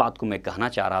से जिस बात को मैं कहना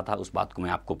चाह रहा था उस बात को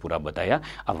मैं आपको पूरा बताया।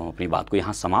 अब हम अपनी बात को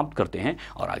यहाँ समाप्त करते हैं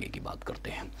और आगे की बात करते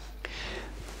हैं।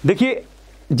 देखिए,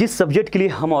 जिस सब्जेक्ट के लिए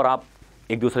हम और आप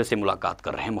एक दूसरे से मुलाकात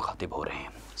कर रहे हैं, मुखातिब हो रहे हैं,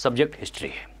 सब्जेक्ट हिस्ट्री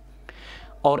है।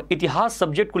 और इतिहास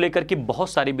सब्जेक्ट को लेकर के बहुत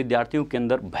सारे विद्यार्थियों के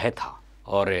अंदर भय था,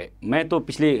 और मैं तो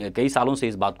पिछले कई सालों से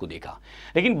इस बात को देखा।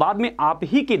 लेकिन बाद में आप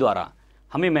ही के द्वारा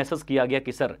हमें मैसेज किया गया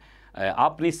कि सर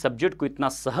आपने इस सब्जेक्ट को इतना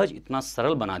सहज, इतना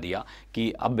सरल बना दिया कि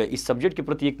अब इस सब्जेक्ट के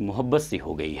प्रति एक मोहब्बत सी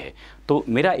हो गई है। तो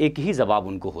मेरा एक ही जवाब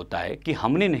उनको होता है कि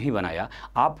हमने नहीं बनाया,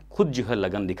 आप खुद जो है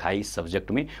लगन दिखाई इस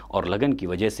सब्जेक्ट में, और लगन की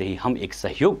वजह से ही हम एक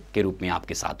सहयोग के रूप में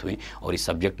आपके साथ हुए और इस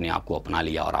सब्जेक्ट ने आपको अपना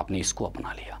लिया और आपने इसको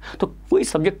अपना लिया। तो कोई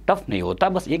सब्जेक्ट टफ नहीं होता,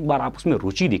 बस एक बार आप उसमें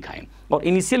रुचि दिखाएं, और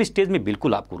इनिशियल स्टेज में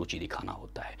बिल्कुल आपको रुचि दिखाना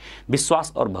होता है।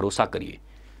 विश्वास और भरोसा करिए।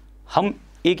 हम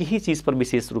एक ही चीज़ पर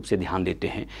विशेष रूप से ध्यान देते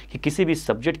हैं कि किसी भी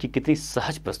सब्जेक्ट की कितनी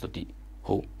सहज प्रस्तुति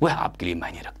हो वह आपके लिए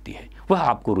मायने रखती है, वह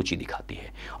आपको रुचि दिखाती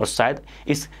है। और शायद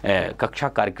इस कक्षा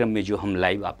कार्यक्रम में जो हम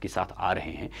लाइव आपके साथ आ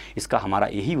रहे हैं, इसका हमारा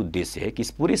यही उद्देश्य है कि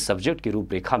इस पूरे सब्जेक्ट की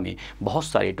रूपरेखा में बहुत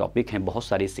सारे टॉपिक हैं, बहुत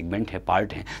सारे सेगमेंट हैं,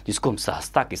 पार्ट हैं, जिसको हम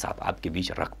सहजता के साथ आपके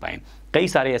बीच रख पाएँ। कई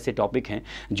सारे ऐसे टॉपिक हैं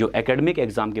जो एकेडमिक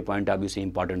एग्जाम के पॉइंट ऑफ व्यू से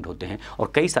इंपॉर्टेंट होते हैं,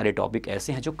 और कई सारे टॉपिक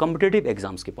ऐसे हैं जो कॉम्पिटिटिव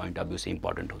एग्जाम्स के पॉइंट ऑफ व्यू से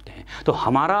इंपॉर्टेंट होते हैं। तो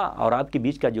हमारा और आपके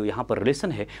बीच का जो यहाँ पर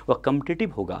रिलेशन है वह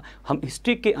कॉम्पिटिटिव होगा। हम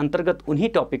हिस्ट्री के अंतर्गत उन्हीं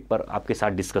टॉपिक पर आपके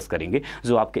साथ डिस्कस करेंगे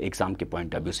जो आपके एग्जाम के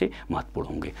पॉइंट ऑफ व्यू से महत्वपूर्ण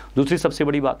होंगे। दूसरी सबसे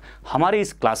बड़ी बात, हमारे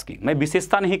इस क्लास की मैं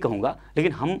विशेषता नहीं कहूँगा,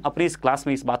 लेकिन हम अपने इस क्लास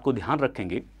में इस बात को ध्यान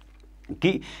रखेंगे कि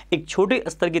एक छोटे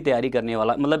स्तर की तैयारी करने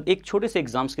वाला, मतलब एक छोटे से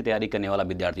एग्जाम्स की तैयारी करने वाला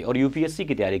विद्यार्थी और यूपीएससी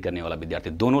की तैयारी करने वाला विद्यार्थी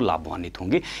दोनों लाभान्वित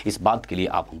होंगे। इस बात के लिए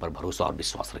आप हम पर भरोसा और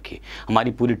विश्वास रखिए।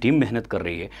 हमारी पूरी टीम मेहनत कर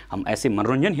रही है। हम ऐसे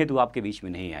मनोरंजन हेतु आपके बीच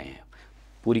में नहीं आए हैं,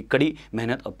 पूरी कड़ी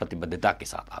मेहनत और प्रतिबद्धता के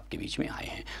साथ आपके बीच में आए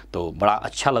हैं। तो बड़ा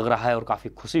अच्छा लग रहा है और काफ़ी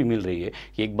खुशी मिल रही है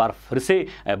कि एक बार फिर से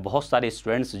बहुत सारे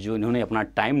स्टूडेंट्स जो इन्होंने अपना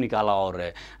टाइम निकाला और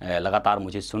लगातार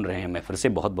मुझे सुन रहे हैं, मैं फिर से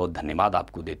बहुत बहुत धन्यवाद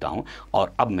आपको देता हूं।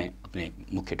 और अब मैं अपने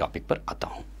मुख्य टॉपिक पर आता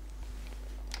हूं।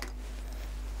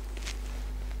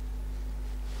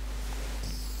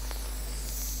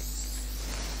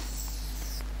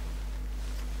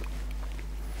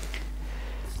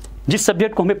 जिस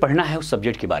सब्जेक्ट को हमें पढ़ना है उस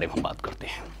सब्जेक्ट के बारे में हम बात करते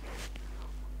हैं,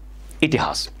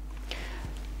 इतिहास।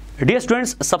 डियर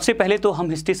स्टूडेंट्स, सबसे पहले तो हम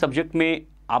हिस्ट्री सब्जेक्ट में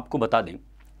आपको बता दें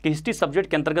कि हिस्ट्री सब्जेक्ट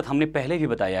के अंतर्गत हमने पहले भी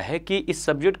बताया है कि इस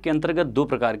सब्जेक्ट के अंतर्गत दो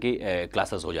प्रकार की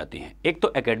क्लासेस हो जाती हैं, एक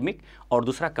तो एकेडमिक और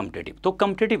दूसरा कम्पिटिटिव। तो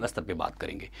कम्पिटिटिव स्तर पे बात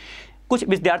करेंगे। कुछ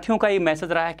विद्यार्थियों का ये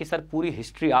मैसेज रहा है कि सर पूरी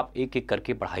हिस्ट्री आप एक एक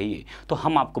करके पढ़ाइए, तो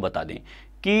हम आपको बता दें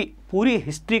कि पूरी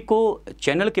हिस्ट्री को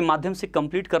चैनल के माध्यम से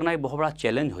कंप्लीट करना एक बहुत बड़ा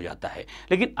चैलेंज हो जाता है,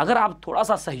 लेकिन अगर आप थोड़ा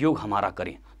सा सहयोग हमारा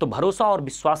करें तो भरोसा और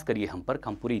विश्वास करिए हम पर,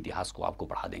 हम पूरी इतिहास को आपको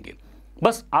पढ़ा देंगे।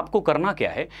 बस आपको करना क्या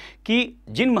है कि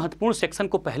जिन महत्वपूर्ण सेक्शन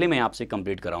को पहले मैं आपसे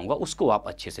कंप्लीट कराऊंगा उसको आप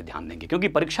अच्छे से ध्यान देंगे, क्योंकि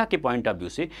परीक्षा के पॉइंट ऑफ व्यू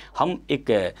से हम एक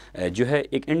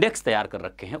इंडेक्स तैयार कर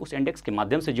रखे हैं। उस इंडेक्स के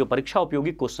माध्यम से जो परीक्षा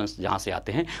उपयोगी क्वेश्चंस जहां से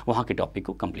आते हैं वहां के टॉपिक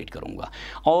को कंप्लीट करूंगा।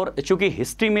 और चूंकि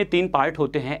हिस्ट्री में 3 पार्ट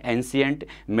होते हैं, एंशिएंट,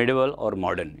 मिडिवल और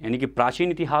मॉडर्न, यानी कि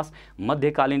प्राचीन इतिहास,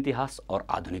 मध्यकालीन इतिहास और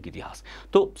आधुनिक इतिहास।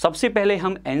 तो सबसे पहले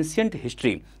हम एंशिएंट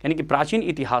हिस्ट्री यानी कि प्राचीन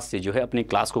इतिहास से अपनी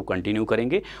क्लास को कंटिन्यू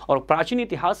करेंगे, और प्राचीन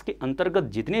इतिहास के अंतर्गत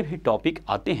जितने भी टॉपिक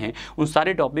आते हैं उन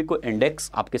सारे टॉपिक को इंडेक्स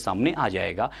आपके सामने आ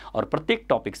जाएगा, और प्रत्येक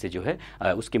टॉपिक से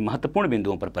उसके महत्वपूर्ण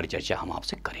बिंदुओं पर परिचर्चा हम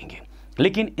आपसे करेंगे।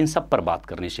 लेकिन इन सब पर बात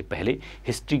करने से पहले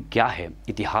हिस्ट्री क्या है,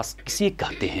 इतिहास किसे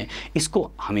कहते हैं, इसको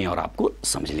हमें और आपको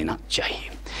समझ लेना चाहिए।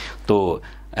 तो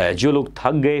जो लोग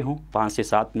थक गए हों 5 से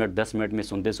 7 मिनट 10 मिनट में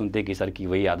सुनते सुनते कि सर की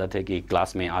वही आदत है कि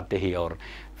क्लास में आते ही और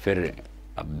फिर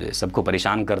अब सबको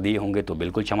परेशान कर दिए होंगे, तो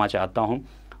बिल्कुल क्षमा चाहता हूँ।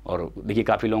 और देखिए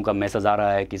काफ़ी लोगों का मैसेज आ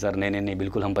रहा है कि सर नहीं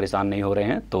बिल्कुल हम परेशान नहीं हो रहे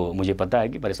हैं, तो मुझे पता है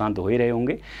कि परेशान तो हो ही रहे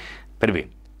होंगे, फिर भी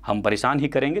हम परेशान ही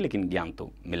करेंगे, लेकिन ज्ञान तो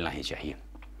मिलना ही चाहिए।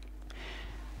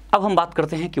 अब हम बात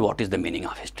करते हैं कि what is the meaning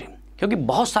of history, क्योंकि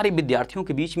बहुत सारे विद्यार्थियों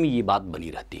के बीच में ये बात बनी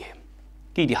रहती है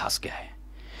कि इतिहास क्या है।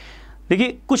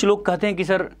 देखिए कुछ लोग कहते हैं कि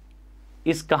सर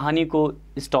इस कहानी को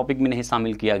इस टॉपिक में नहीं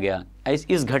शामिल किया गया,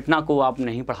 इस घटना को आप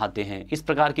नहीं पढ़ाते हैं, इस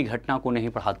प्रकार की घटना को नहीं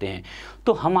पढ़ाते हैं।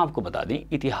 तो हम आपको बता दें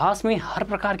इतिहास में हर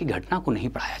प्रकार की घटना को नहीं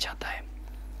पढ़ाया जाता है।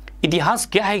 इतिहास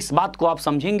क्या है इस बात को आप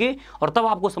समझेंगे और तब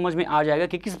आपको समझ में आ जाएगा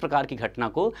कि किस प्रकार की घटना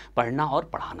को पढ़ना और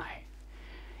पढ़ाना है।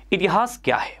 इतिहास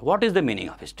क्या है, what is the meaning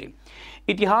of history.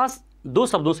 इतिहास 2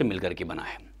 शब्दों से मिलकर के बना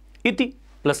है, इति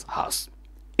प्लस हास।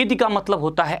 इति का मतलब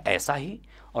होता है ऐसा ही,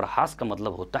 और हास का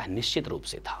मतलब होता है निश्चित रूप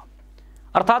से था।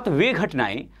 अर्थात वे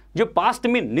घटनाएं जो पास्ट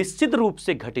में निश्चित रूप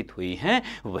से घटित हुई हैं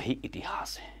वही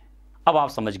इतिहास है। अब आप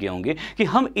समझ गए होंगे कि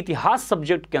हम इतिहास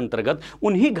सब्जेक्ट के अंतर्गत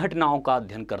उन्हीं घटनाओं का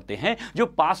अध्ययन करते हैं जो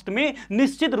पास्ट में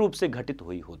निश्चित रूप से घटित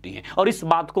हुई होती हैं। और इस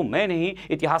बात को मैं नहीं,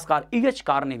 इतिहासकार E.H.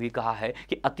 कार ने भी कहा है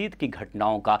कि अतीत की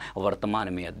घटनाओं का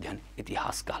वर्तमान में अध्ययन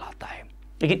इतिहास कहलाता है।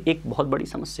 लेकिन एक बहुत बड़ी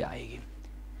समस्या आएगी।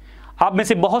 आप में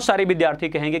से बहुत सारे विद्यार्थी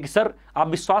कहेंगे कि सर आप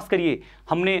विश्वास करिए,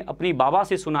 हमने अपनी बाबा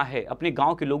से सुना है, अपने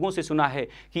गांव के लोगों से सुना है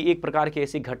कि एक प्रकार की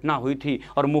ऐसी घटना हुई थी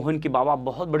और मोहन के बाबा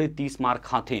बहुत बड़े 30 मार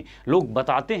खा थे। लोग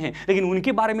बताते हैं, लेकिन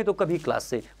उनके बारे में तो कभी क्लास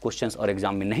से क्वेश्चंस और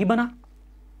एग्जाम में नहीं बना,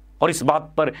 और इस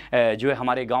बात पर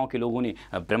हमारे गाँव के लोगों ने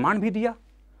प्रमाण भी दिया।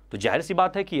 तो जाहिर सी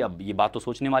बात है कि अब ये बात तो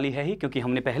सोचने वाली है ही, क्योंकि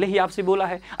हमने पहले ही आपसे बोला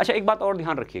है। अच्छा, एक बात और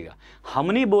ध्यान रखिएगा,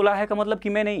 हमने बोला है का मतलब कि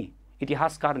मैं नहीं,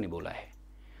 इतिहासकार ने बोला है।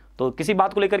 तो किसी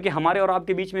बात को लेकर के हमारे और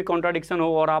आपके बीच में कॉन्ट्राडिक्शन हो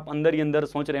और आप अंदर ही अंदर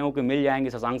सोच रहे हो कि मिल जाएंगे,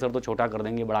 शशांक सर तो छोटा कर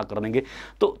देंगे, बड़ा कर देंगे,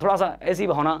 तो थोड़ा सा ऐसी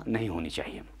भावना नहीं होनी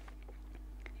चाहिए।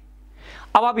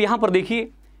 अब आप यहां पर देखिए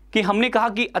कि हमने कहा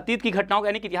कि अतीत की घटनाओं का,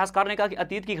 यानी कि इतिहासकार ने कहा कि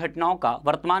अतीत की घटनाओं का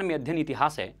वर्तमान में अध्ययन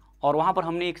इतिहास है, और वहां पर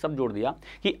हमने एक शब्द जोड़ दिया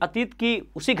कि अतीत की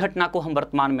उसी घटना को हम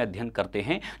वर्तमान में अध्ययन करते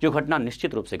हैं जो घटना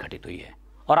निश्चित रूप से घटित हुई है।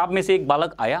 और आप में से एक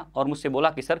बालक आया और मुझसे बोला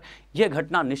कि सर यह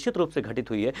घटना निश्चित रूप से घटित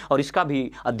हुई है और इसका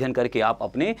भी अध्ययन करके आप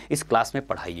अपने इस क्लास में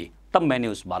पढ़ाइए। तब मैंने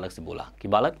उस बालक से बोला कि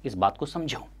बालक इस बात को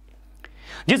समझो,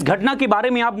 जिस घटना के बारे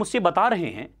में आप मुझसे बता रहे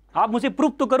हैं आप मुझे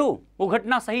प्रूफ तो करो वो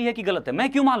घटना सही है कि गलत है। मैं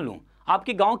क्यों मान लूं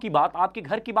आपके गांव की बात, आपके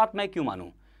घर की बात मैं क्यों मानूं?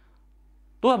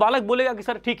 तो वह बालक बोलेगा कि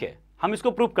सर ठीक है हम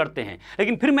इसको प्रूफ करते हैं,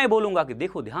 लेकिन फिर मैं बोलूंगा कि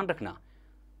देखो ध्यान रखना,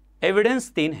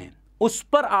 एविडेंस 3 है, उस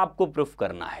पर आपको प्रूफ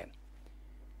करना है।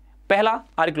 पहला,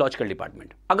 आर्कियोलॉजिकल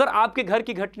डिपार्टमेंट। अगर आपके घर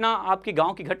की घटना, आपके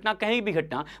गांव की घटना, कहीं भी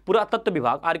घटना, पुरातत्व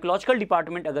विभाग, आर्कियोलॉजिकल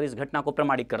डिपार्टमेंट अगर इस घटना को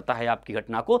प्रमाणित करता है आपकी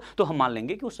घटना को, तो हम मान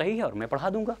लेंगे कि वो सही है और मैं पढ़ा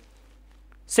दूंगा।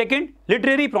 Second,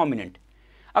 literary prominent.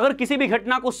 अगर किसी भी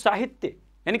घटना को साहित्य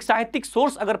यानी साहित्यिक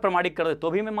सोर्स अगर प्रमाणित कर दे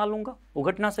तो भी मैं मान लूंगा वो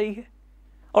घटना सही है।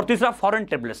 और तीसरा, फॉरेन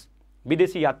ट्रेवलर्स,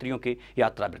 विदेशी यात्रियों के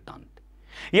यात्रा वृत्तांत।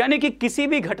 यानी कि किसी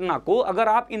भी घटना को अगर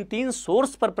आप इन 3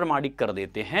 सोर्स पर प्रमाणित कर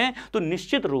देते हैं तो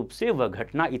निश्चित रूप से वह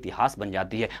घटना इतिहास बन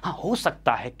जाती है। हाँ, हो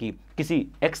सकता है कि किसी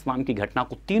एक्स नाम की घटना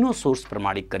को तीनों सोर्स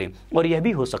प्रमाणित करें, और यह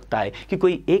भी हो सकता है कि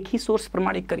कोई एक ही सोर्स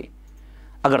प्रमाणित करे।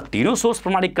 अगर तीनों सोर्स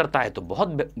प्रमाणित करता है तो बहुत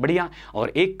बढ़िया, और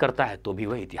एक करता है तो भी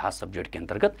वह इतिहास सब्जेक्ट के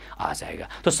अंतर्गत आ जाएगा।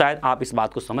 तो शायद आप इस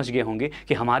बात को समझ गए होंगे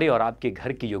कि हमारे और आपके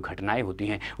घर की जो घटनाएं होती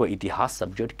हैं वो इतिहास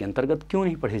सब्जेक्ट के अंतर्गत क्यों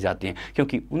नहीं पढ़ी जाती हैं,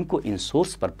 क्योंकि उनको इन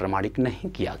सोर्स पर प्रमाणित नहीं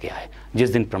किया गया है। जिस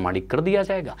दिन प्रमाणित कर दिया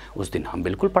जाएगा उस दिन हम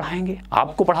बिल्कुल पढ़ाएंगे,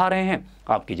 आपको पढ़ा रहे हैं,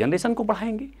 आपकी जनरेशन को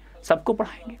पढ़ाएंगे, सबको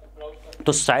पढ़ाएंगे।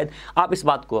 तो शायद आप इस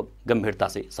बात को अब गंभीरता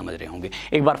से समझ रहे होंगे।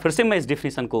 एक बार फिर से मैं इस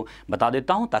डिफिनेशन को बता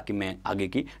देता हूं ताकि मैं आगे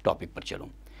की टॉपिक पर चलूं।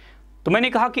 तो मैंने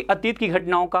कहा कि अतीत की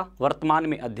घटनाओं का वर्तमान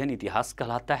में अध्ययन इतिहास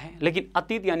कहलाता है, लेकिन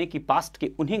अतीत यानी कि पास्ट के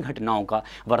उन्हीं घटनाओं का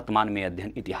वर्तमान में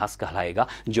अध्ययन इतिहास कहलाएगा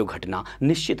जो घटना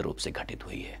निश्चित रूप से घटित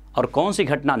हुई है। और कौन सी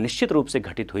घटना निश्चित रूप से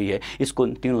घटित हुई है, इसको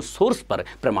इन तीनों सोर्स पर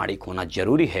प्रमाणिक होना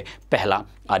जरूरी है। पहला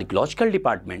आर्कियोलॉजिकल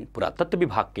डिपार्टमेंट पुरातत्व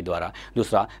विभाग के द्वारा,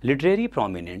 दूसरा लिटरेरी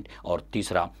प्रोमिनेंट, और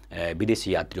तीसरा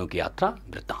विदेशी यात्रियों की यात्रा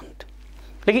वृत्तांत।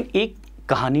 लेकिन एक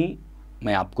कहानी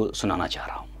मैं आपको सुनाना चाह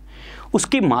रहा हूँ,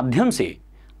 उसके माध्यम से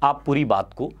आप पूरी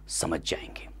बात को समझ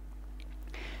जाएंगे।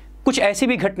 कुछ ऐसी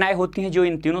भी घटनाएं होती हैं जो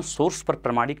इन तीनों सोर्स पर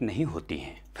प्रमाणिक नहीं होती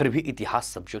हैं, फिर भी इतिहास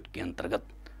सब्जेक्ट के अंतर्गत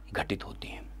घटित होती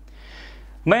हैं।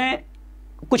 मैं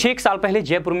कुछ एक साल पहले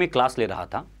जयपुर में क्लास ले रहा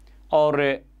था,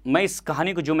 और मैं इस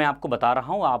कहानी को जो मैं आपको बता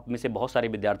रहा हूँ, आप में से बहुत सारे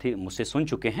विद्यार्थी मुझसे सुन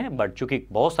चुके हैं, बट चूँकि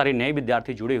बहुत सारे नए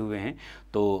विद्यार्थी जुड़े हुए हैं,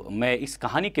 तो मैं इस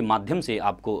कहानी के माध्यम से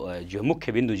आपको जो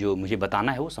मुख्य बिंदु जो मुझे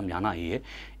बताना है वो समझाना ही है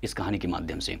इस कहानी के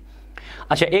माध्यम से।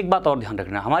 अच्छा, एक बात और ध्यान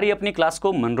रखना, हमारी अपनी क्लास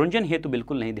को मनोरंजन हेतु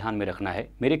बिल्कुल नहीं ध्यान में रखना है।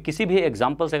 मेरे किसी भी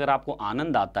एग्जाम्पल से अगर आपको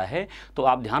आनंद आता है तो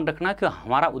आप ध्यान रखना कि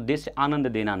हमारा उद्देश्य आनंद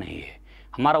देना नहीं है,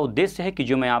 हमारा उद्देश्य है कि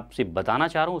जो मैं आपसे बताना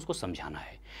चाह रहा हूँ उसको समझाना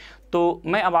है। तो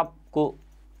मैं अब आपको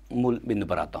मूल बिंदु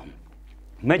पर आता हूँ।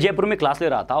 मैं जयपुर में क्लास ले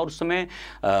रहा था, और उस समय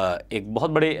एक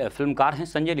बहुत बड़े फिल्मकार हैं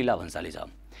संजय लीला भंसाली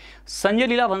साहब। संजय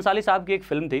लीला भंसाली साहब की एक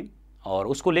फिल्म थी, और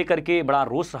उसको लेकर के बड़ा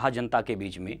रोष रहा जनता के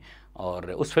बीच में, और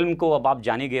उस फिल्म को अब आप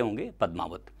जाने गए होंगे,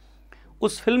 पद्मावत।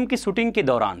 उस फिल्म की शूटिंग के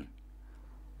दौरान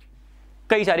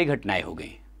कई सारी घटनाएं हो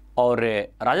गई, और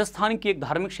राजस्थान की एक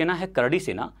धार्मिक सेना है करड़ी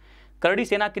सेना, करड़ी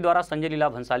सेना के द्वारा संजय लीला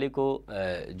भंसाली को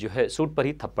जो है सूट पर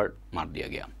ही थप्पड़ मार दिया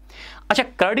गया। अच्छा,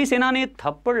 करड़ी सेना ने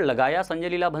थप्पड़ लगाया संजय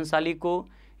लीला भंसाली को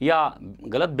या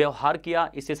गलत व्यवहार किया,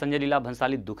 इससे संजय लीला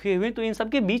भंसाली दुखी हुए, तो इन सब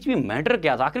के बीच में मैटर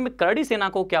क्या था? आखिर में करड़ी सेना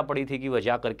को क्या पड़ी थी कि वह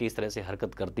जा करके इस तरह से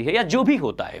हरकत करती है, या जो भी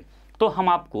होता है। तो हम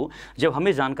आपको, जब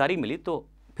हमें जानकारी मिली तो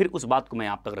फिर उस बात को मैं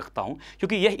आप तक रखता हूं,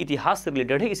 क्योंकि यह इतिहास से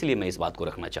रिलेटेड है, इसलिए मैं इस बात को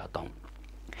रखना चाहता हूं।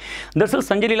 दरअसल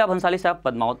संजय लीला भंसाली साहब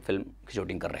पद्मावत फिल्म की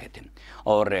शूटिंग कर रहे थे,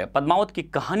 और पद्मावत की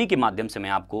कहानी के माध्यम से मैं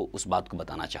आपको उस बात को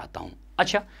बताना चाहता हूं।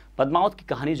 अच्छा, पद्मावत की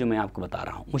कहानी जो मैं आपको बता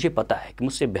रहा हूं, मुझे पता है कि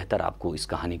मुझसे बेहतर आपको इस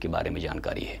कहानी के बारे में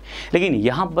जानकारी है, लेकिन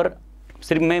यहाँ पर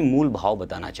सिर्फ मैं मूल भाव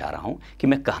बताना चाह रहा हूँ कि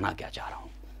मैं कहना क्या चाह रहा हूँ,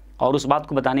 और उस बात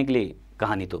को बताने के लिए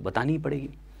कहानी तो बतानी ही पड़ेगी।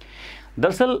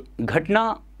 दरअसल घटना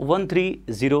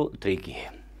 1303 की है,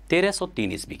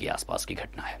 1303 ईस्वी के आसपास की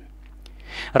घटना है।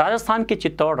 राजस्थान के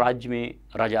चित्तौड़ राज्य में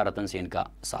राजा रतन सेन का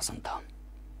शासन था।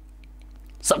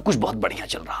 सब कुछ बहुत बढ़िया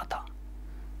चल रहा था,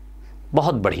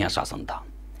 बहुत बढ़िया शासन था।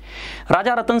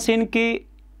 राजा रतन सेन के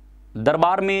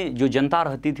दरबार में जो जनता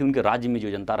रहती थी, उनके राज्य में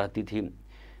जो जनता रहती थी,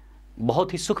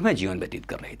 बहुत ही सुखमय जीवन व्यतीत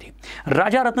कर रही थी।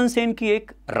 राजा रतन सेन की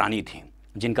एक रानी थी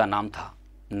जिनका नाम था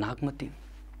नागमती।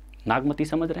 नागमती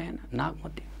समझ रहे हैं ना,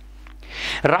 नागमती।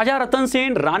 राजा रतन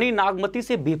सेन रानी नागमती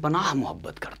से बेपनाह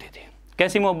मोहब्बत करते थे।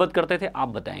 कैसी मोहब्बत करते थे आप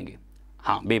बताएंगे?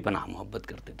 हाँ, बेपनाह मोहब्बत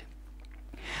करते थे।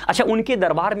 अच्छा, उनके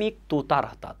दरबार में एक तोता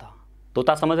रहता था।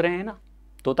 तोता समझ रहे हैं ना,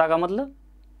 तोता का मतलब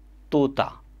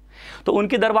तोता। तो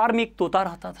उनके दरबार में एक तोता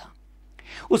रहता था,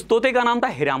 उस तोते का नाम था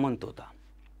हिरामन तोता।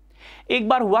 एक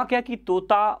बार हुआ क्या कि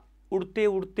तोता उड़ते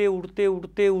उड़ते उड़ते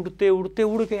उड़ते उड़ते उड़ते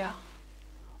उड़ गया,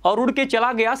 और उड़ के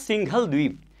चला गया सिंघल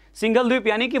द्वीप। सिंघल द्वीप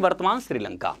यानी कि वर्तमान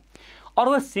श्रीलंका। और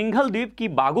वह सिंघल द्वीप की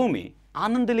बागों में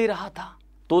आनंद ले रहा था।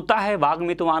 तोता है, बाग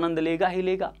में तो आनंद लेगा ही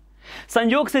लेगा।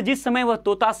 संयोग से जिस समय वह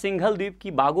तोता सिंघल द्वीप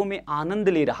की बागों में आनंद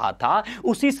ले रहा था,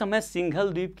 उसी समय सिंघल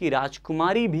द्वीप की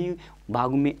राजकुमारी भी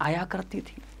बागों में आया करती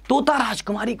थी। तोता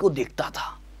राजकुमारी को देखता था,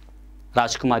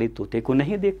 राजकुमारी तोते को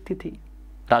नहीं देखती थी।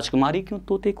 राजकुमारी क्यों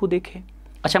तोते को देखे?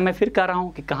 अच्छा, मैं फिर कह रहा हूं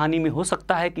कि कहानी में हो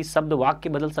सकता है कि शब्द वाक्य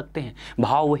बदल सकते हैं,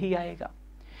 भाव वही आएगा।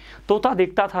 तोता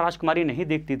देखता था, राजकुमारी नहीं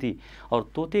देखती थी, और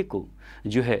तोते को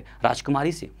जो है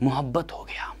राजकुमारी से मोहब्बत हो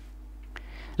गया।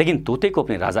 लेकिन तोते को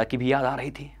अपने राजा की भी याद आ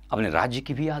रही थी, अपने राज्य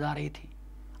की भी याद आ रही थी।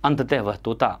 अंततः वह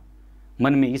तोता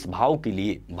मन में इस भाव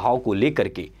को लेकर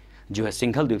के जो है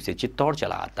सिंघल द्वीप से चित्तौड़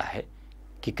चला आता है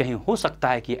कि कहीं हो सकता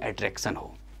है कि अट्रैक्शन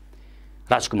हो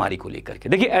राजकुमारी को लेकर के।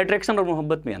 देखिए, अट्रैक्शन और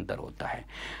मोहब्बत में अंतर होता है।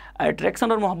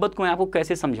 अट्रैक्शन और मोहब्बत को मैं आपको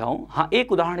कैसे समझाऊं? हाँ,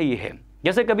 एक उदाहरण ये है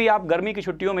जैसे कभी आप गर्मी की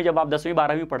छुट्टियों में जब आप 10वीं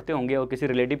 12वीं पढ़ते होंगे और किसी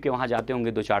रिलेटिव के वहाँ जाते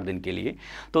होंगे 2-4 दिन के लिए,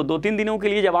 तो 2-3 दिनों के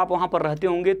लिए जब आप वहाँ पर रहते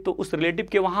होंगे तो उस रिलेटिव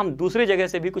के वहाँ दूसरे जगह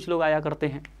से भी कुछ लोग आया करते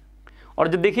हैं। और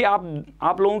जब देखिए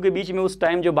आप लोगों के बीच में उस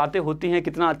टाइम जो बातें होती हैं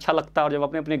कितना अच्छा लगता है, और जब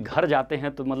अपने अपने घर जाते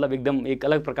हैं तो मतलब एकदम एक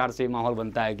अलग प्रकार से माहौल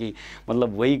बनता है कि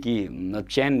मतलब वही कि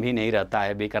चैन भी नहीं रहता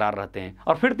है, बेकरार रहते हैं।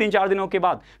 और फिर 3-4 दिनों के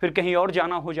बाद फिर कहीं और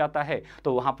जाना हो जाता है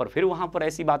तो वहाँ पर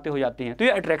ऐसी बातें हो जाती हैं। तो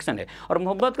ये अट्रैक्शन है। और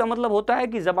मोहब्बत का मतलब होता है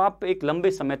कि जब आप एक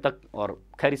लंबे समय तक, और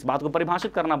खैर इस बात को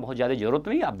परिभाषित करना बहुत ज़्यादा ज़रूरत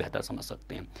नहीं, आप बेहतर समझ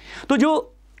सकते हैं। तो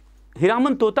जो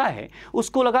हीरामन तोता है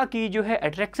उसको लगा कि जो है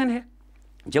अट्रैक्शन है।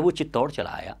 जब वो चित्तौड़ चला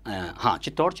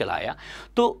आया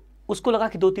तो उसको लगा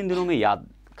कि 2-3 दिनों में याद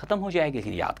खत्म हो जाएगी,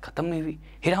 लेकिन याद खत्म नहीं हुई।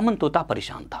 हीरामन तोता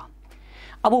परेशान था।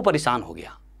 अब वो परेशान हो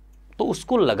गया तो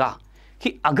उसको लगा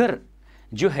कि अगर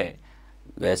जो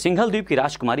है सिंघल द्वीप की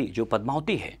राजकुमारी जो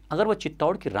पद्मावती है, अगर वह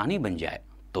चित्तौड़ की रानी बन जाए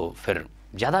तो फिर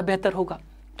ज़्यादा बेहतर होगा।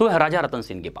 तो वह राजा रतन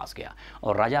सेन के पास गया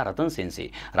और राजा रतन सेन से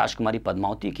राजकुमारी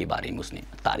पद्मावती के बारे में उसने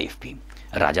तारीफ की।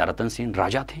 राजा रतन सेन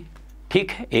राजा थे,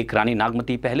 ठीक है, एक रानी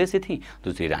नागमती पहले से थी,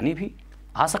 दूसरी रानी भी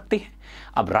आ सकती है।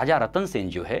 अब राजा रतन सेन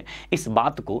जो है इस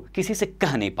बात को किसी से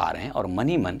कह नहीं पा रहे हैं और मन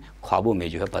ही मन ख्वाबों में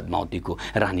जो है पद्मावती को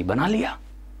रानी बना लिया।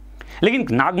 लेकिन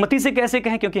नागमती से कैसे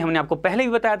कहें, क्योंकि हमने आपको पहले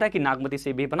भी बताया था कि नागमती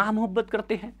से बेपनाह मोहब्बत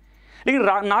करते हैं।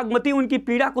 लेकिन नागमती उनकी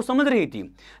पीड़ा को समझ रही थी।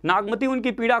 नागमती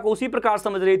उनकी पीड़ा को उसी प्रकार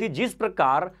समझ रही थी जिस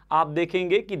प्रकार आप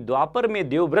देखेंगे कि द्वापर में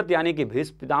देवव्रत यानी कि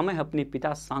भीष्म पितामह अपने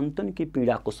पिता शांतनु की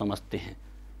पीड़ा को समझते हैं।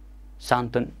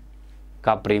 शांतनु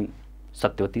का प्रेम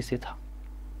सत्यवती से था।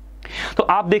 तो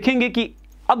आप देखेंगे कि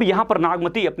अब यहां पर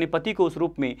नागमती अपने पति को उस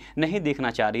रूप में नहीं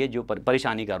देखना चाह रही है जो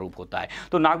परेशानी का रूप होता है।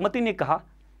 तो नागमती ने कहा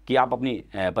कि आप अपनी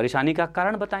परेशानी का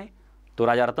कारण बताएं। तो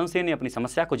राजा रतन सेन ने अपनी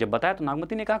समस्या को जब बताया तो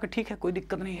नागमती ने कहा कि ठीक है, कोई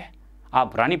दिक्कत नहीं है,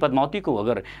 आप रानी पद्मावती को,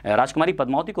 अगर राजकुमारी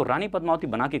पद्मावती को रानी पद्मावती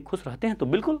बना के खुश रहते हैं तो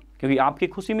बिल्कुल, क्योंकि आपकी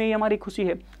खुशी में ही हमारी खुशी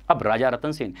है। अब राजा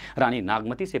रतन सेन रानी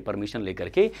नागमती से परमिशन लेकर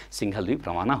के सिंघल द्वीप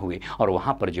रवाना हुए और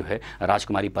वहां पर जो है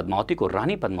राजकुमारी पद्मावती को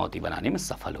रानी पद्मावती बनाने में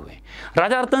सफल हुए।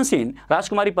 राजा रतन सेन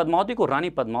राजकुमारी पद्मावती को रानी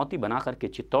पद्मावती बना करके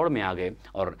चित्तौड़ में आ गए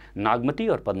और नागमती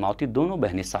और पद्मावती दोनों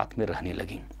बहनें साथ में रहने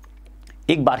लगीं।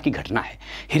 एक बार की घटना है,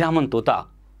 हीरामन तोता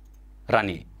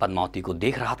रानी पद्मावती को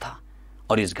देख रहा था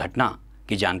और इस घटना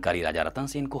की जानकारी राजा रतन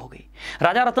सेन को हो गई।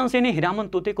 राजा रतन सेन ने हीरामन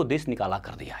तोते को देश निकाला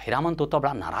कर दिया। हीरामन तोता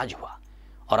बड़ा नाराज हुआ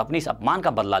और अपने इस अपमान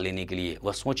का बदला लेने के लिए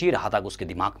वह सोच ही रहा था कि उसके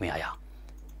दिमाग में आया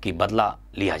कि बदला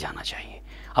लिया जाना चाहिए।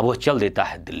 अब वह चल देता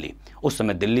है दिल्ली। उस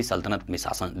समय दिल्ली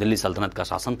सल्तनत का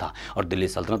शासन था और दिल्ली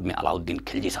सल्तनत में अलाउद्दीन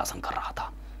खिलजी शासन कर रहा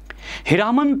था।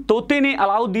 हीरामन तोते ने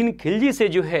अलाउद्दीन खिलजी से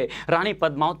जो है रानी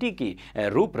पद्मावती की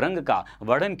रूप रंग का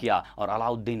वर्णन किया और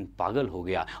अलाउद्दीन पागल हो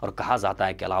गया। और कहा जाता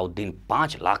है कि अलाउद्दीन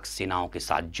 5 लाख सेनाओं के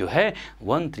साथ जो है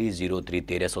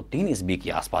 1303 ईस्वी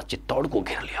के आसपास चित्तौड़ को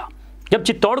घेर लिया। जब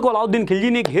चित्तौड़ को अलाउद्दीन खिलजी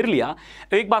ने घेर लिया,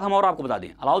 एक बात हम और आपको बता दें,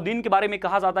 अलाउद्दीन के बारे में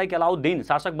कहा जाता है कि अलाउद्दीन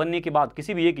शासक बनने के बाद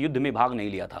किसी भी एक युद्ध में भाग नहीं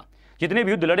लिया था। जितने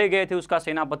भी युद्ध लड़े गए थे उसका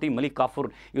सेनापति मलिक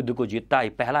काफूर युद्ध को जीतता है।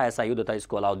 पहला ऐसा युद्ध था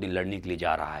जिसको अलाउद्दीन लड़ने के लिए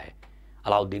जा रहा है।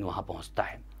 अलाउद्दीन वहां पहुंचता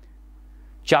है,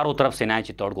 चारों तरफ सेनाएं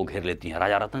चित्तौड़ को घेर लेती हैं।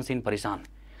 राजा रतन सेन परेशान।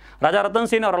 राजा रतन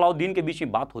सेन और अलाउद्दीन के बीच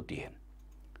में बात होती है।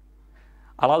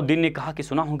 अलाउद्दीन ने कहा कि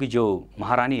सुना हूं कि जो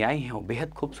महारानी आई हैं वो बेहद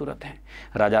खूबसूरत हैं।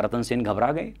 राजा रतन सेन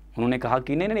घबरा गए। उन्होंने कहा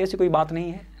कि नहीं, ऐसी कोई बात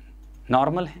नहीं है,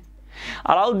 नॉर्मल है।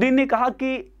 अलाउद्दीन ने कहा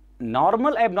कि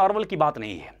नॉर्मल एबनॉर्मल की बात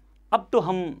नहीं है, अब तो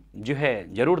हम जो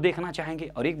है जरूर देखना चाहेंगे।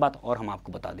 और एक बात और हम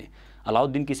आपको बता दें,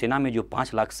 अलाउद्दीन की सेना में जो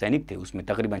 5 लाख सैनिक थे उसमें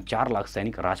तकरीबन 4 लाख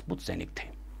सैनिक राजपूत सैनिक थे।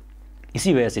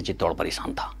 इसी वजह से चित्तौड़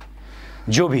परेशान था।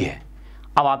 जो भी है,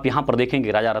 अब आप यहाँ पर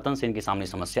देखेंगे राजा रतन सेन के सामने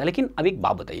समस्या। लेकिन अब एक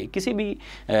बात बताइए,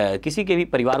 किसी के भी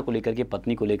परिवार को लेकर के,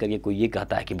 पत्नी को लेकर के कोई ये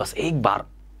कहता है कि बस एक बार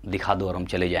दिखा दो और हम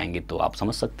चले जाएंगे, तो आप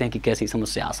समझ सकते हैं कि कैसी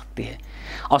समस्या आ सकती है।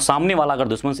 और सामने वाला अगर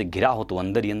दुश्मन से घिरा हो तो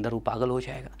अंदर ही अंदर वो पागल हो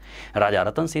जाएगा। राजा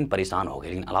रतन सेन परेशान हो गए,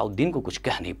 लेकिन अलाउद्दीन को कुछ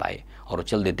कह नहीं पाए और वो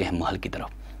चल देते हैं महल की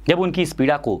तरफ। जब उनकी इस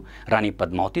पीड़ा को रानी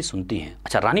पद्मावती सुनती हैं,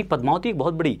 अच्छा रानी पद्मावती एक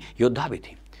बहुत बड़ी योद्धा भी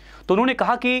थी, तो उन्होंने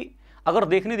कहा कि अगर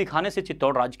देखने दिखाने से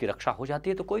चित्तौड़ राज्य की रक्षा हो जाती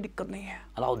है तो कोई दिक्कत नहीं है,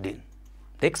 अलाउद्दीन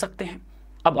देख सकते हैं।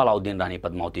 अब अलाउद्दीन रानी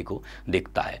पद्मावती को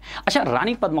देखता है। अच्छा,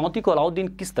 रानी पद्मावती को अलाउद्दीन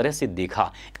किस तरह से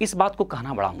देखा, इस बात को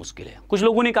कहना बड़ा मुश्किल है। कुछ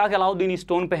लोगों ने कहा कि अलाउद्दीन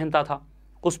स्टोन पहनता था,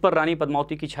 उस पर रानी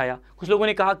पद्मावती की छाया। कुछ लोगों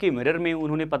ने कहा कि मिरर में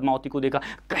उन्होंने पद्मावती को देखा।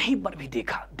 कहीं पर भी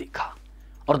देखा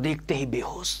और देखते ही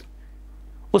बेहोश।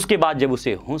 उसके बाद जब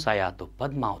उसे होश आया तो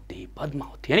पद्मावती,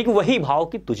 यानी कि वही भाव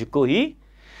कि तुझको ही,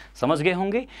 समझ गए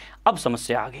होंगे। अब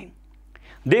समस्या आ गई।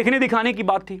 देखने दिखाने की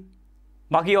बात थी,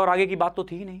 बाकी और आगे की बात तो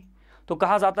थी ही नहीं। तो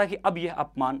कहा जाता है कि अब यह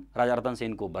अपमान राजा रतन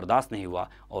सेन को बर्दाश्त नहीं हुआ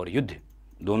और युद्ध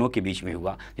दोनों के बीच में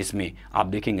हुआ, जिसमें आप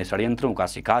देखेंगे षड्यंत्रों का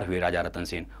शिकार हुए राजा रतन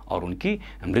सेन और उनकी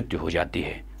मृत्यु हो जाती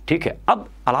है। ठीक है। अब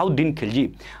अलाउद्दीन खिलजी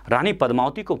रानी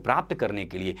पद्मावती को प्राप्त करने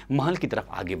के लिए महल की तरफ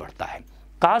आगे बढ़ता है।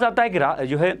 कहा जाता है कि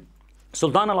जो है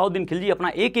सुल्तान अलाउद्दीन खिलजी अपना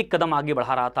एक एक कदम आगे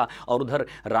बढ़ा रहा था और उधर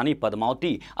रानी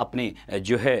पद्मावती अपने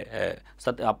जो है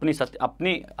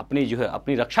अपनी जो है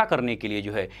अपनी रक्षा करने के लिए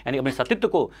जो है यानी अपने सतीत्व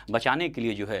को बचाने के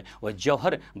लिए जो है वह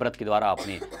जौहर व्रत के द्वारा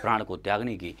अपने प्राण को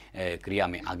त्यागने की क्रिया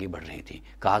में आगे बढ़ रही थी।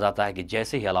 कहा जाता है कि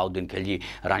जैसे ही अलाउद्दीन खिलजी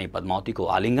रानी पद्मावती को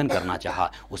आलिंगन करना चाहा,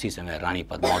 उसी समय रानी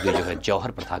पद्मावती जो है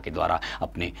जौहर प्रथा के द्वारा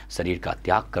अपने शरीर का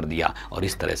त्याग कर दिया और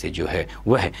इस तरह से जो है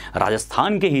वह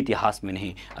राजस्थान के ही इतिहास में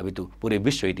नहीं, अभी तो पूरे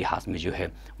विश्व इतिहास में जो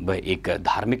है वह एक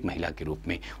धार्मिक महिला के रूप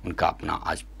में उनका अपना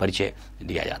आज परिचय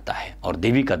दिया जाता है और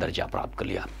देवी का दर्जा प्राप्त कर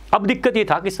लिया। अब दिक्कत ये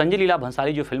था कि संजय लीला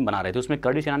भंसाली जो फिल्म बना रहे थे उसमें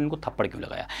करणी सेना ने उनको थप्पड़ क्यों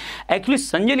लगाया। एक्चुअली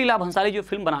संजय लीला भंसाली जो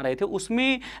फिल्म बना रहे थे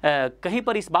उसमें कहीं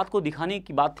पर इस बात को दिखाने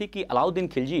की बात थी कि अलाउद्दीन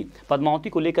खिलजी पद्मावती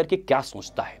को लेकर के क्या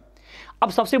सोचता है। अब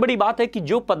सबसे बड़ी बात है कि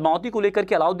जो पद्मावती को लेकर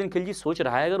के अलाउद्दीन खिलजी सोच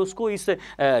रहा है, अगर उसको इस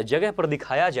जगह पर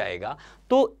दिखाया जाएगा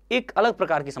तो एक अलग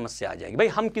प्रकार की समस्या आ जाएगी। भाई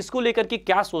हम किसको लेकर के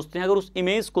क्या सोचते हैं, अगर उस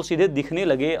इमेज को सीधे दिखने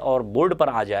लगे और बोर्ड पर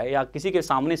आ जाए या किसी के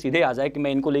सामने सीधे आ जाए कि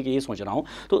मैं इनको लेके ये सोच रहा हूँ,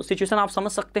 तो सिचुएशन आप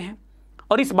समझ सकते हैं।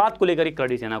 और इस बात को लेकर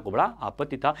करणी सेना को बड़ा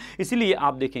आपत्ति था। इसीलिए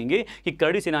आप देखेंगे कि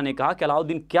करणी सेना ने कहा कि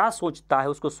अलाउद्दीन क्या सोचता है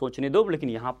उसको सोचने दो, लेकिन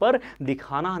यहाँ पर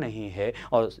दिखाना नहीं है।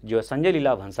 और जो संजय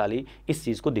लीला भंसाली इस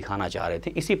चीज़ को दिखाना चाह रहे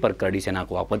थे, इसी पर करणी सेना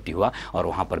को आपत्ति हुआ और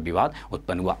वहाँ पर विवाद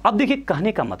उत्पन्न हुआ। अब देखिए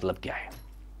कहने का मतलब क्या है,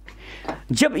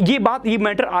 जब ये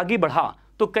मैटर आगे बढ़ा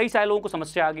तो कई सारे लोगों को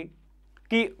समस्या आ गई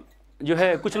कि जो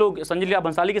है कुछ लोग संजय लीला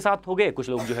भंसाली के साथ हो गए, कुछ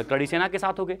लोग जो है करणी सेना के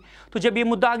साथ हो गए। तो जब ये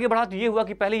मुद्दा आगे बढ़ा तो ये हुआ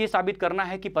कि पहले ये साबित करना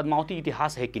है कि पद्मावती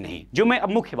इतिहास है कि नहीं, जो मैं अब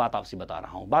मुख्य बात आपसे बता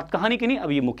रहा हूँ, बात कहानी की नहीं,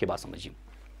 अब ये मुख्य बात समझिए।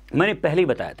 मैंने पहले ही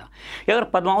बताया था कि अगर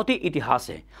पद्मावती इतिहास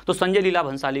है तो संजय लीला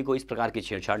भंसाली को इस प्रकार की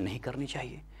छेड़छाड़ नहीं करनी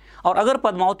चाहिए, और अगर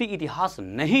पद्मावती इतिहास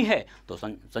नहीं है तो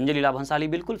संजय लीला भंसाली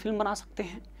बिल्कुल फिल्म बना सकते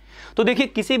हैं। तो देखिए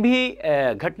किसी भी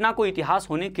घटना को इतिहास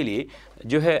होने के लिए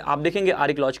जो है आप देखेंगे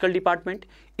आर्कियोलॉजिकल डिपार्टमेंट,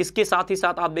 इसके साथ ही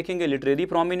साथ आप देखेंगे लिटरेरी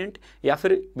प्रोमिनेंट या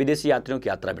फिर विदेशी यात्रियों की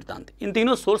यात्रा वृत्तांत, इन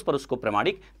तीनों सोर्स पर उसको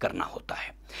प्रमाणिक करना होता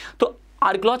है। तो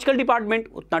आर्कियोलॉजिकल डिपार्टमेंट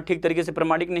उतना ठीक तरीके से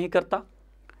प्रमाणिक नहीं करता,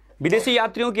 विदेशी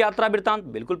यात्रियों की यात्रा वृत्तांत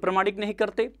बिल्कुल प्रमाणिक नहीं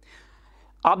करते।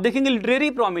 आप देखेंगे लिटरेरी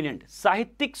प्रोमिनेंट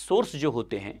साहित्यिक सोर्स जो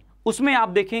होते हैं उसमें आप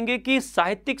देखेंगे कि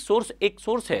साहित्यिक सोर्स एक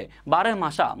सोर्स है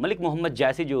बारहमासा मलिक मोहम्मद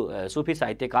जैसी जो सूफी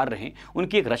साहित्यकार रहे,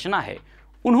 उनकी एक रचना है,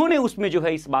 उन्होंने उसमें जो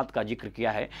है इस बात का जिक्र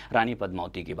किया है रानी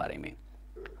पद्मावती के बारे में।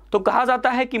 तो कहा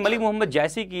जाता है कि मलिक मोहम्मद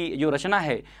जैसी की जो रचना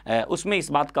है उसमें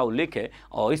इस बात का उल्लेख है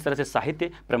और इस तरह से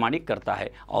साहित्य प्रमाणिक करता है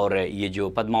और ये जो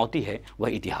पद्मावती है वह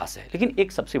इतिहास है। लेकिन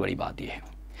एक सबसे बड़ी बात यह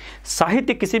है,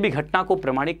 साहित्य किसी भी घटना को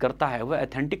प्रमाणित करता है वह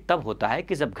ऑथेंटिक तब होता है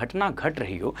कि जब घटना घट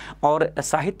रही हो और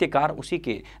साहित्यकार उसी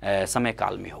के समय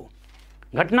काल में हो।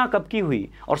 घटना कब की हुई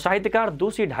और साहित्यकार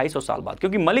 200 से 250 साल बाद,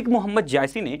 क्योंकि मलिक मोहम्मद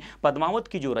जैसी ने पद्मावत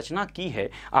की जो रचना की है,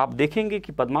 आप देखेंगे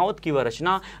कि पद्मावत की वह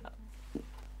रचना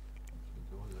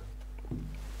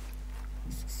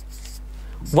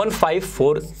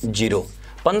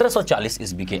 1540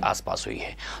 ईस्वी के आसपास हुई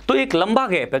है। तो एक लंबा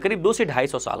गैप है, करीब 200 से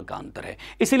 250 साल का अंतर है,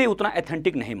 इसीलिए उतना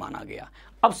एथेंटिक नहीं माना गया।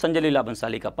 अब संजय लीला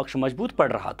भंसाली का पक्ष मजबूत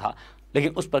पड़ रहा था,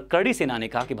 लेकिन उस पर करणी सेना ने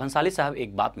कहा कि भंसाली साहब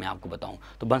एक बात मैं आपको बताऊं।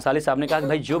 तो भंसाली साहब ने कहा कि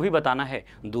भाई जो भी बताना है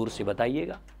दूर से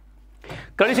बताइएगा।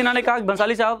 करणी सेना ने कहा कि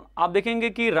भंसाली साहब आप देखेंगे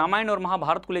कि रामायण और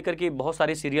महाभारत को लेकर के बहुत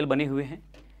सारे सीरियल बने हुए हैं।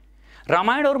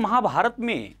 रामायण और महाभारत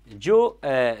में जो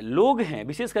लोग हैं,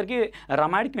 विशेष करके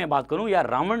रामायण की मैं बात करूं या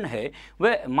रावण है,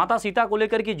 वह माता सीता को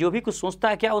लेकर के जो भी कुछ सोचता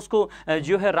है, क्या उसको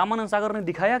जो है रामानंद सागर ने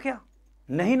दिखाया? क्या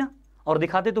नहीं ना। और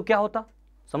दिखाते तो क्या होता,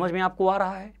 समझ में आपको आ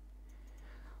रहा है?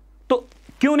 तो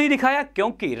क्यों नहीं दिखाया?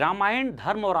 क्योंकि रामायण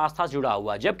धर्म और आस्था से जुड़ा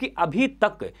हुआ, जबकि अभी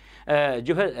तक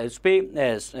जो है इस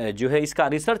पे जो है इसका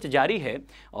रिसर्च जारी है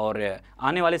और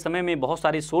आने वाले समय में बहुत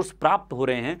सारे सोर्स प्राप्त हो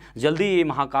रहे हैं। जल्दी ये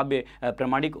महाकाव्य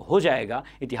प्रमाणिक हो जाएगा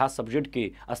इतिहास सब्जेक्ट के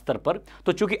स्तर पर।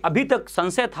 तो चूंकि अभी तक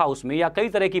संशय था उसमें या कई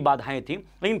तरह की बाधाएं थी,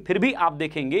 लेकिन फिर भी आप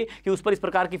देखेंगे कि उस पर इस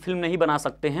प्रकार की फिल्म नहीं बना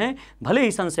सकते हैं, भले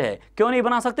ही संशय है। क्यों नहीं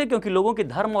बना सकते? क्योंकि लोगों के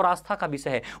धर्म और आस्था का विषय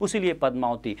है। उसीलिए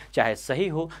पद्मावती चाहे सही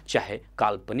हो चाहे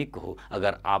काल्पनिक हो,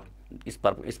 अगर आप इस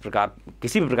प्रकार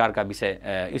किसी भी प्रकार का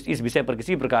विषय इस विषय पर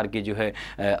किसी प्रकार की जो है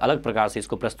अलग प्रकार से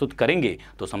इसको प्रस्तुत करेंगे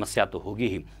तो समस्या तो होगी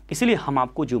ही। इसलिए हम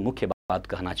आपको जो मुख्य बात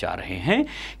कहना चाह रहे हैं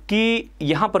कि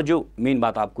यहाँ पर जो मेन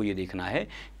बात आपको ये देखना है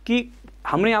कि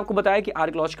हमने आपको बताया कि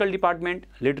आर्कियोलॉजिकल डिपार्टमेंट,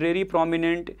 लिटरेरी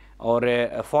प्रोमिनेंट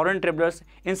और फॉरेन ट्रेवलर्स,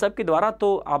 इन सब के द्वारा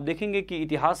तो आप देखेंगे कि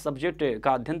इतिहास सब्जेक्ट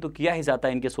का अध्ययन तो किया ही जाता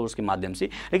है इनके सोर्स के माध्यम से।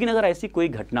 लेकिन अगर ऐसी कोई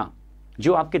घटना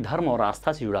जो आपके धर्म और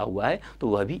आस्था से जुड़ा हुआ है तो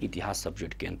वह भी इतिहास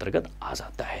सब्जेक्ट के अंतर्गत आ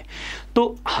जाता है। तो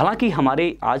हालांकि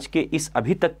हमारे आज के इस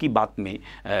अभी तक की बात में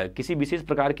किसी विशेष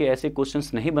प्रकार के ऐसे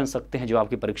क्वेश्चंस नहीं बन सकते हैं जो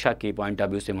आपकी परीक्षा के पॉइंट ऑफ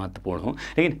व्यू से महत्वपूर्ण हो,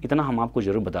 लेकिन इतना हम आपको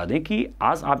जरूर बता दें कि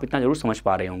आज आप इतना जरूर समझ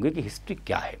पा रहे होंगे कि हिस्ट्री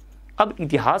क्या है। अब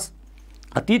इतिहास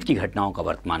अतीत की घटनाओं का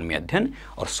वर्तमान में अध्ययन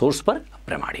और सोर्स पर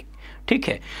प्रमाणिक, ठीक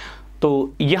है।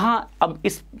 तो यहाँ अब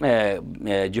इस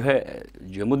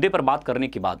जो मुद्दे पर बात करने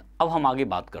के बाद अब हम आगे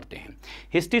बात करते हैं।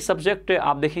 हिस्ट्री सब्जेक्ट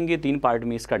आप देखेंगे 3 पार्ट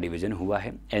में इसका डिवीजन हुआ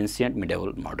है, एंशिएंट,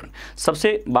 मिडेवल, मॉडर्न।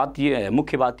 सबसे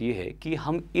मुख्य बात ये है कि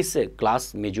हम इस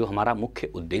क्लास में जो हमारा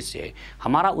मुख्य उद्देश्य है,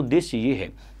 हमारा उद्देश्य ये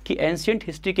है कि एंशिएंट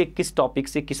हिस्ट्री के किस टॉपिक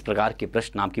से किस प्रकार के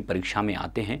प्रश्न आपकी परीक्षा में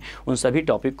आते हैं, उन सभी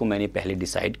टॉपिक को मैंने पहले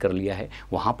डिसाइड कर लिया है।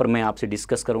 वहाँ पर मैं आपसे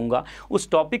डिस्कस करूँगा उस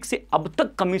टॉपिक से अब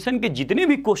तक कमीशन के जितने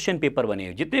भी क्वेश्चन पेपर बने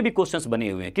हुए, जितने भी क्वेश्चंस बने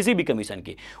हुए हैं किसी भी कमीशन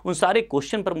के, उन सारे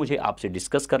क्वेश्चन पर मुझे आपसे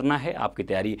डिस्कस करना है। आपकी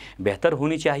तैयारी बेहतर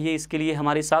होनी चाहिए इसके लिए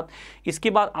हमारे साथ। इसके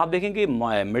बाद आप देखेंगे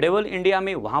मिडेवल इंडिया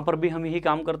में, वहाँ पर भी हम यही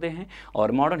काम करते हैं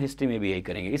और मॉडर्न हिस्ट्री में भी यही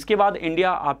करेंगे। इसके बाद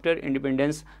इंडिया आफ्टर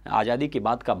इंडिपेंडेंस, आज़ादी के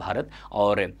बाद का भारत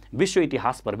और विश्व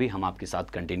इतिहास भी हम आपके साथ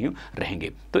कंटिन्यू रहेंगे।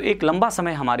 तो एक लंबा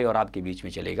समय हमारे और आपके बीच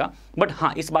में चलेगा, बट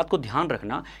हाँ इस बात को ध्यान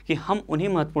रखना कि हम उन्हीं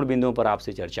महत्वपूर्ण बिंदुओं पर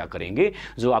आपसे चर्चा करेंगे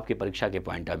जो आपके परीक्षा के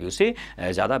पॉइंट ऑफ व्यू से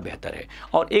ज़्यादा बेहतर है।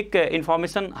 और एक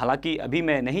इन्फॉर्मेशन हालांकि अभी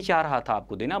मैं नहीं चाह रहा था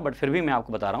आपको देना, बट फिर भी मैं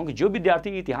आपको बता रहा हूँ कि जो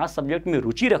विद्यार्थी इतिहास सब्जेक्ट में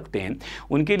रुचि रखते हैं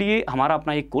उनके लिए हमारा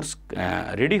अपना एक कोर्स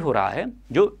रेडी हो रहा है।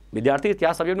 जो विद्यार्थी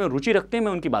इतिहास सब्जेक्ट में रुचि रखते हैं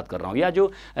मैं उनकी बात कर रहा हूँ, या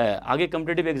जो आगे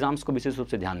कॉम्पिटिटिव एग्जाम्स को विशेष रूप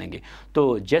से ध्यान देंगे।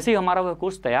 तो जैसे ही हमारा वह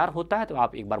कोर्स तैयार होता है तो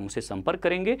आप एक बार मुझसे संपर्क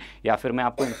करेंगे या फिर मैं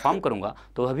आपको इन्फॉर्म करूंगा,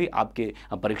 तो वह भी आपके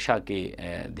परीक्षा के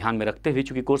ध्यान में रखते हुए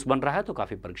चूंकि कोर्स बन रहा है तो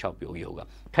काफ़ी परीक्षा उपयोगी होगा।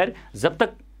 खैर जब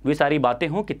तक वे सारी बातें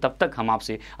हों कि तब तक हम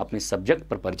आपसे अपने सब्जेक्ट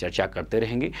पर परिचर्चा करते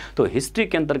रहेंगे। तो हिस्ट्री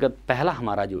के अंतर्गत पहला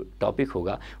हमारा जो टॉपिक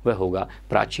होगा वह होगा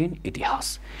प्राचीन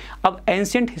इतिहास। अब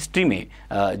एंशिएंट हिस्ट्री में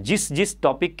जिस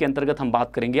टॉपिक के अंतर्गत हम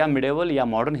बात करेंगे, या मिडेवल या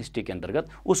मॉडर्न हिस्ट्री के अंतर्गत,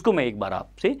 उसको मैं एक बार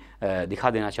आपसे दिखा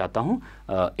देना चाहता हूँ।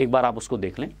 एक बार आप उसको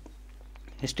देख लें,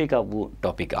 हिस्ट्री का वो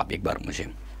टॉपिक आप एक बार मुझे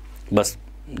बस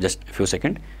जस्ट फ्यू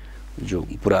सेकंड, जो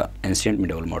पूरा एंशिएंट,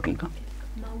 मिडेवल, मॉडर्न का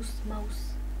माउस माउस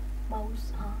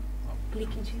माउस हाँ क्लिक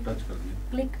कीजिए, टच कर दीजिए,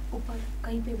 क्लिक ऊपर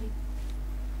कहीं पे भी।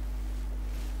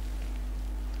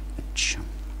 अच्छा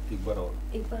एक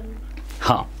बार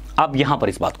हाँ, आप यहाँ पर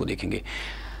इस बात को देखेंगे।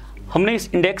 हमने इस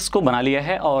इंडेक्स को बना लिया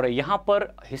है और यहाँ पर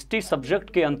हिस्ट्री सब्जेक्ट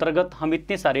के अंतर्गत हम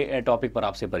इतने सारे टॉपिक पर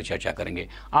आपसे परिचर्चा करेंगे।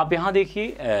 आप यहाँ देखिए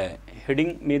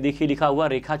हेडिंग में देखिए लिखा हुआ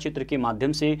रेखा चित्र के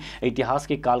माध्यम से इतिहास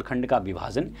के कालखंड का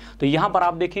विभाजन। तो यहाँ पर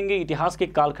आप देखेंगे इतिहास के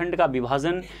कालखंड का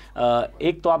विभाजन,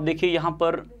 एक तो आप देखिए यहाँ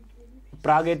पर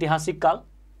प्राग ऐतिहासिक काल,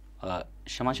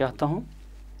 क्षमा चाहता हूँ,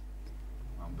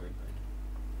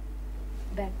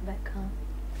 बैक हाँ,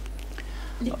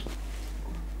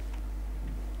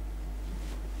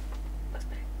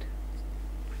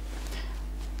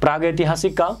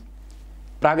 प्रागैतिहासिक काल।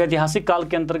 प्रागैतिहासिक काल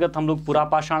के अंतर्गत हम लोग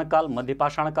पुरापाषाण काल,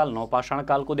 मध्यपाषाण काल, नवपाषाण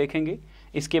काल को देखेंगे।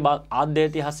 इसके बाद आद्य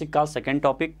ऐतिहासिक काल, सेकेंड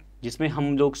टॉपिक, जिसमें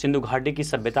हम लोग सिंधु घाटी की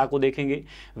सभ्यता को देखेंगे,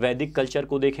 वैदिक कल्चर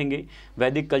को देखेंगे।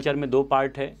 वैदिक कल्चर में 2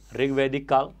 पार्ट है, ऋग वैदिक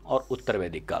काल और उत्तर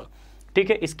वैदिक काल, ठीक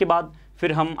है। इसके बाद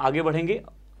फिर हम आगे बढ़ेंगे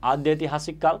आद्य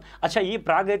ऐतिहासिक काल। अच्छा, ये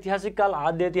प्राग ऐतिहासिक काल,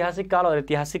 आद्य ऐतिहासिक काल और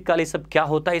ऐतिहासिक काल, ये सब क्या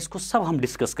होता है, इसको सब हम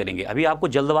डिस्कस करेंगे। अभी आपको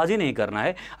जल्दबाजी नहीं करना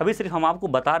है, अभी सिर्फ हम आपको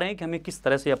बता रहे हैं कि हमें किस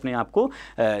तरह से अपने आप को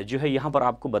जो है यहाँ पर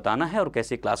आपको बताना है और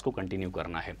कैसे क्लास को कंटिन्यू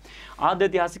करना है। आद्य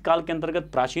ऐतिहासिक काल के अंतर्गत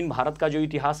प्राचीन भारत का जो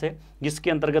इतिहास है,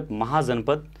 जिसके अंतर्गत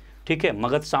महाजनपद, ठीक है,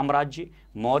 मगध साम्राज्य,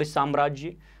 मौर्य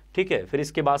साम्राज्य, ठीक है, फिर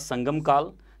इसके बाद संगम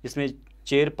काल जिसमें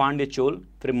चेर, पांड्य, चोल,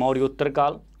 फिर मौर्योत्तर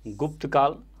काल, गुप्त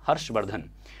काल, हर्षवर्धन,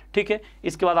 ठीक है।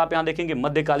 इसके बाद आप यहाँ देखेंगे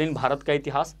मध्यकालीन भारत का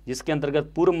इतिहास, जिसके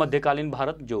अंतर्गत पूर्व मध्यकालीन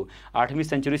भारत जो 8वीं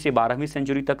सेंचुरी से 12वीं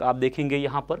सेंचुरी तक आप देखेंगे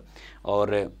यहाँ पर,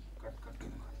 और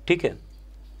ठीक है।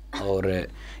 और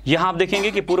यहाँ आप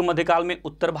देखेंगे कि पूर्व मध्यकाल में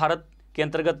उत्तर भारत के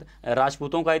अंतर्गत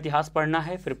राजपूतों का इतिहास पढ़ना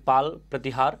है, फिर पाल,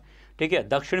 प्रतिहार, ठीक है।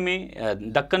 दक्षिण में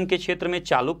दक्कन के क्षेत्र में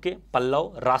चालुक्य,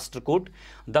 पल्लव, राष्ट्रकूट,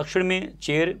 दक्षिण में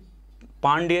चेर,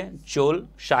 पांड्य, चोल,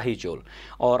 शाही चोल।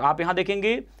 और आप यहाँ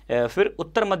देखेंगे फिर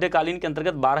उत्तर मध्यकालीन के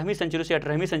अंतर्गत 12वीं सेंचुरी से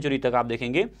 18वीं सेंचुरी तक आप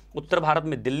देखेंगे उत्तर भारत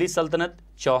में दिल्ली सल्तनत,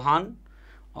 चौहान,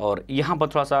 और यहाँ पर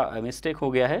थोड़ा सा मिस्टेक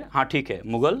हो गया है, हाँ ठीक है,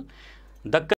 मुगल,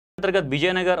 दक्कन अंतर्गत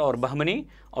विजयनगर और बहमनी,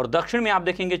 और दक्षिण में आप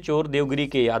देखेंगे चोर, देवगिरी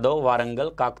के यादव, वारंगल,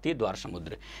 काकतीय, द्वार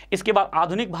समुद्र। इसके बाद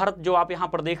आधुनिक भारत जो आप यहाँ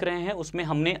पर देख रहे हैं उसमें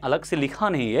हमने अलग से लिखा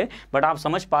नहीं है, बट आप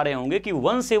समझ पा रहे होंगे कि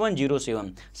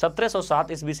 1707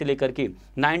 1707 ईस्वी से लेकर के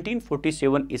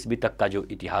 1947 ईस्वी तक का जो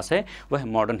इतिहास है वह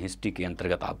मॉडर्न हिस्ट्री के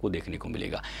अंतर्गत आपको देखने को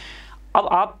मिलेगा। अब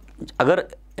आप अगर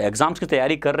एग्जाम्स की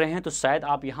तैयारी कर रहे हैं तो शायद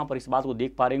आप यहाँ पर इस बात को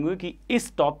देख पा रहे होंगे कि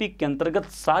इस टॉपिक के अंतर्गत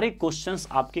सारे क्वेश्चंस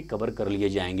आपके कवर कर लिए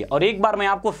जाएंगे। और एक बार मैं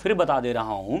आपको फिर बता दे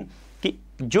रहा हूँ कि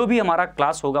जो भी हमारा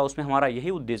क्लास होगा उसमें हमारा यही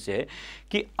उद्देश्य है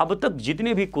कि अब तक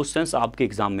जितने भी क्वेश्चंस आपके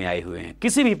एग्जाम में आए हुए हैं,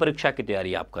 किसी भी परीक्षा की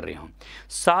तैयारी आप कर रहे हो,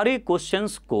 सारे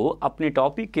क्वेश्चंस को अपने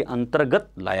टॉपिक के अंतर्गत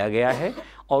लाया गया है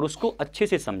और उसको अच्छे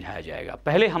से समझाया जाएगा।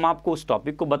 पहले हम आपको उस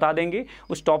टॉपिक को बता देंगे,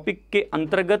 उस टॉपिक के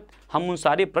अंतर्गत हम उन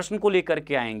सारे प्रश्न को लेकर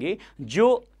के आएंगे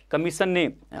जो कमीशन ने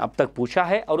अब तक पूछा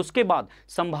है, और उसके बाद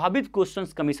संभावित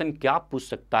क्वेश्चंस कमीशन क्या पूछ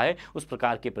सकता है उस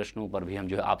प्रकार के प्रश्नों पर भी हम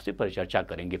जो है आपसे परिचर्चा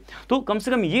करेंगे। तो कम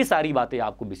से कम ये सारी बातें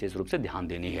आपको विशेष रूप से ध्यान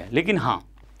देनी है। लेकिन हाँ,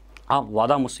 आप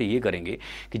वादा मुझसे ये करेंगे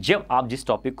कि जब आप जिस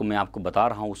टॉपिक को मैं आपको बता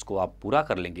रहा हूँ उसको आप पूरा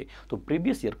कर लेंगे तो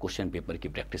प्रीवियस ईयर क्वेश्चन पेपर की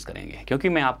प्रैक्टिस करेंगे। क्योंकि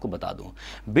मैं आपको बता दूँ,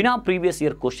 बिना प्रीवियस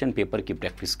ईयर क्वेश्चन पेपर की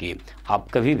प्रैक्टिस किए आप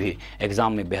कभी भी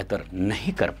एग्जाम में बेहतर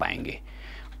नहीं कर पाएंगे।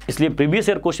 इसलिए प्रीवियस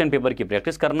ईयर क्वेश्चन पेपर की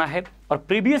प्रैक्टिस करना है, और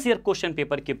प्रीवियस ईयर क्वेश्चन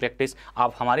पेपर की प्रैक्टिस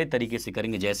आप हमारे तरीके से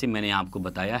करेंगे। जैसे मैंने आपको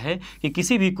बताया है कि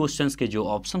किसी भी क्वेश्चंस के जो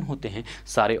ऑप्शन होते हैं,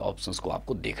 सारे ऑप्शंस को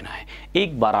आपको देखना है।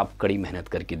 एक बार आप कड़ी मेहनत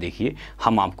करके देखिए,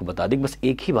 हम आपको बता दें बस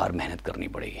एक ही बार मेहनत करनी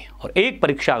पड़ेगी, और एक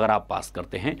परीक्षा अगर आप पास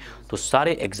करते हैं तो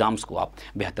सारे एग्जाम्स को आप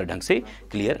बेहतर ढंग से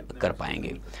क्लियर कर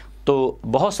पाएंगे। तो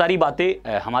बहुत सारी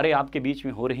बातें हमारे आपके बीच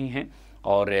में हो रही हैं,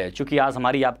 और चूंकि आज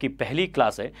हमारी आपकी पहली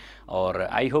क्लास है और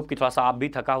आई होप कि थोड़ा सा आप भी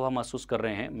थका हुआ महसूस कर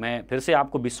रहे हैं, मैं फिर से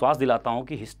आपको विश्वास दिलाता हूं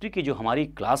कि हिस्ट्री की जो हमारी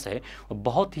क्लास है वो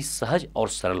बहुत ही सहज और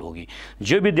सरल होगी।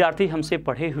 जो विद्यार्थी हमसे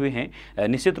पढ़े हुए हैं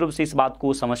निश्चित रूप से इस बात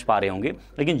को समझ पा रहे होंगे,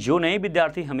 लेकिन जो नए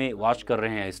विद्यार्थी हमें वॉच कर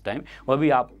रहे हैं इस टाइम, वह भी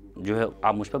आप जो है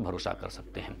आप मुझ पर भरोसा कर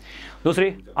सकते हैं।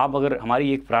 दूसरे, आप अगर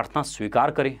हमारी एक प्रार्थना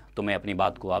स्वीकार करें तो मैं अपनी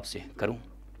बात को आपसे करूँ।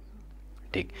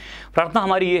 ठीक, प्रार्थना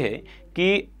हमारी ये है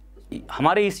कि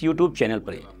हमारे इस YouTube चैनल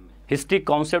पर हिस्ट्री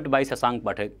कॉन्सेप्ट बाय शशांक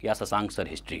पाठक या शशांक सर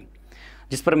हिस्ट्री,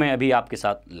 जिस पर मैं अभी आपके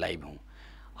साथ लाइव हूँ,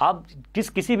 आप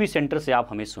किसी भी सेंटर से आप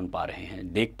हमें सुन पा रहे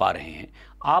हैं, देख पा रहे हैं,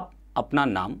 आप अपना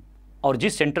नाम और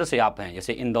जिस सेंटर से आप हैं,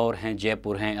 जैसे इंदौर हैं,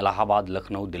 जयपुर हैं, इलाहाबाद,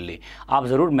 लखनऊ, दिल्ली, आप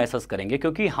ज़रूर मैसेज करेंगे,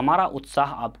 क्योंकि हमारा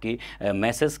उत्साह आपके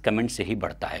मैसेज कमेंट से ही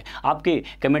बढ़ता है। आपके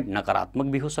कमेंट नकारात्मक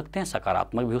भी हो सकते हैं,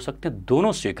 सकारात्मक भी हो सकते हैं,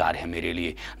 दोनों स्वीकार है मेरे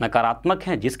लिए। नकारात्मक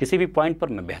हैं जिस किसी भी पॉइंट पर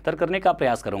मैं बेहतर करने का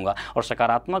प्रयास करूँगा, और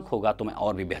सकारात्मक होगा तो मैं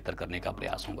और भी बेहतर करने का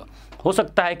प्रयास होगा। हो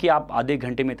सकता है कि आप आधे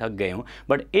घंटे में थक गए हों,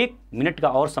 बट 1 मिनट का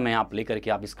और समय आप लेकर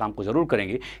के आप इस काम को ज़रूर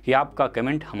करेंगे कि आपका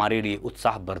कमेंट हमारे लिए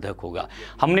उत्साहवर्धक होगा।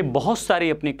 हमने बहुत सारी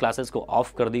अपनी क्लासेस को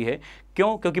ऑफ कर दी है।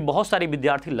 क्यों? क्योंकि बहुत सारे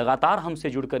विद्यार्थी लगातार हमसे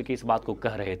जुड़ करके इस बात को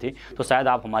कह रहे थे, तो शायद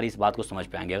आप हमारी इस बात को समझ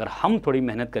पाएंगे। अगर हम थोड़ी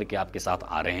मेहनत करके आपके साथ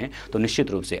आ रहे हैं तो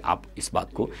निश्चित रूप से आप इस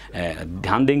बात को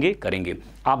ध्यान देंगे, करेंगे।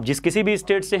 आप जिस किसी भी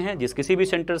स्टेट से हैं, जिस किसी भी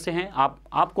सेंटर से हैं,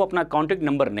 आपको अपना कॉन्टैक्ट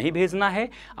नंबर नहीं भेजना है,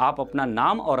 आप अपना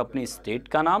नाम और अपने स्टेट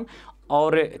का नाम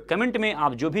और कमेंट में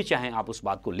आप जो भी चाहें आप उस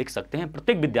बात को लिख सकते हैं।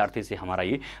 प्रत्येक विद्यार्थी से हमारा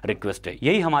ये रिक्वेस्ट है,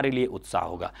 यही हमारे लिए उत्साह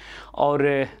होगा।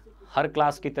 और हर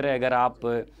क्लास की तरह अगर आप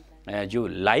जो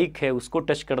लाइक है उसको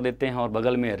टच कर देते हैं और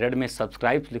बगल में रेड में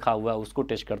सब्सक्राइब लिखा हुआ है उसको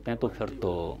टच करते हैं तो फिर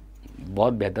तो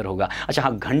बहुत बेहतर होगा। अच्छा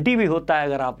हाँ, घंटी भी होता है,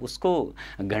 अगर आप उसको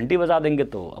घंटी बजा देंगे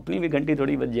तो अपनी भी घंटी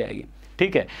थोड़ी बज जाएगी।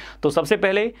 ठीक है, तो सबसे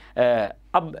पहले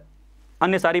अब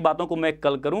अन्य सारी बातों को मैं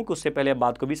कल करूं कि उससे पहले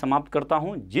बात को भी समाप्त करता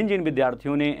हूं। जिन जिन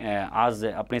विद्यार्थियों ने आज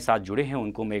अपने साथ जुड़े हैं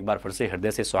उनको मैं एक बार फिर से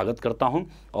हृदय से स्वागत करता हूं,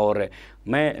 और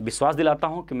मैं विश्वास दिलाता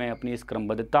हूं कि मैं अपनी इस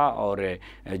क्रमबद्धता और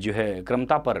जो है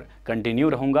क्रमता पर कंटिन्यू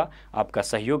रहूंगा। आपका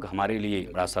सहयोग हमारे लिए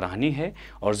बड़ा सराहनीय है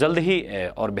और जल्द ही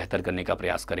और बेहतर करने का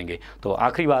प्रयास करेंगे। तो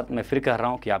आखिरी बात मैं फिर कह रहा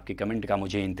हूँ कि आपकी कमेंट का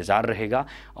मुझे इंतज़ार रहेगा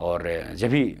और जब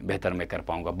भी बेहतर मैं कर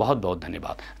पाऊँगा। बहुत बहुत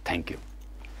धन्यवाद। Thank you.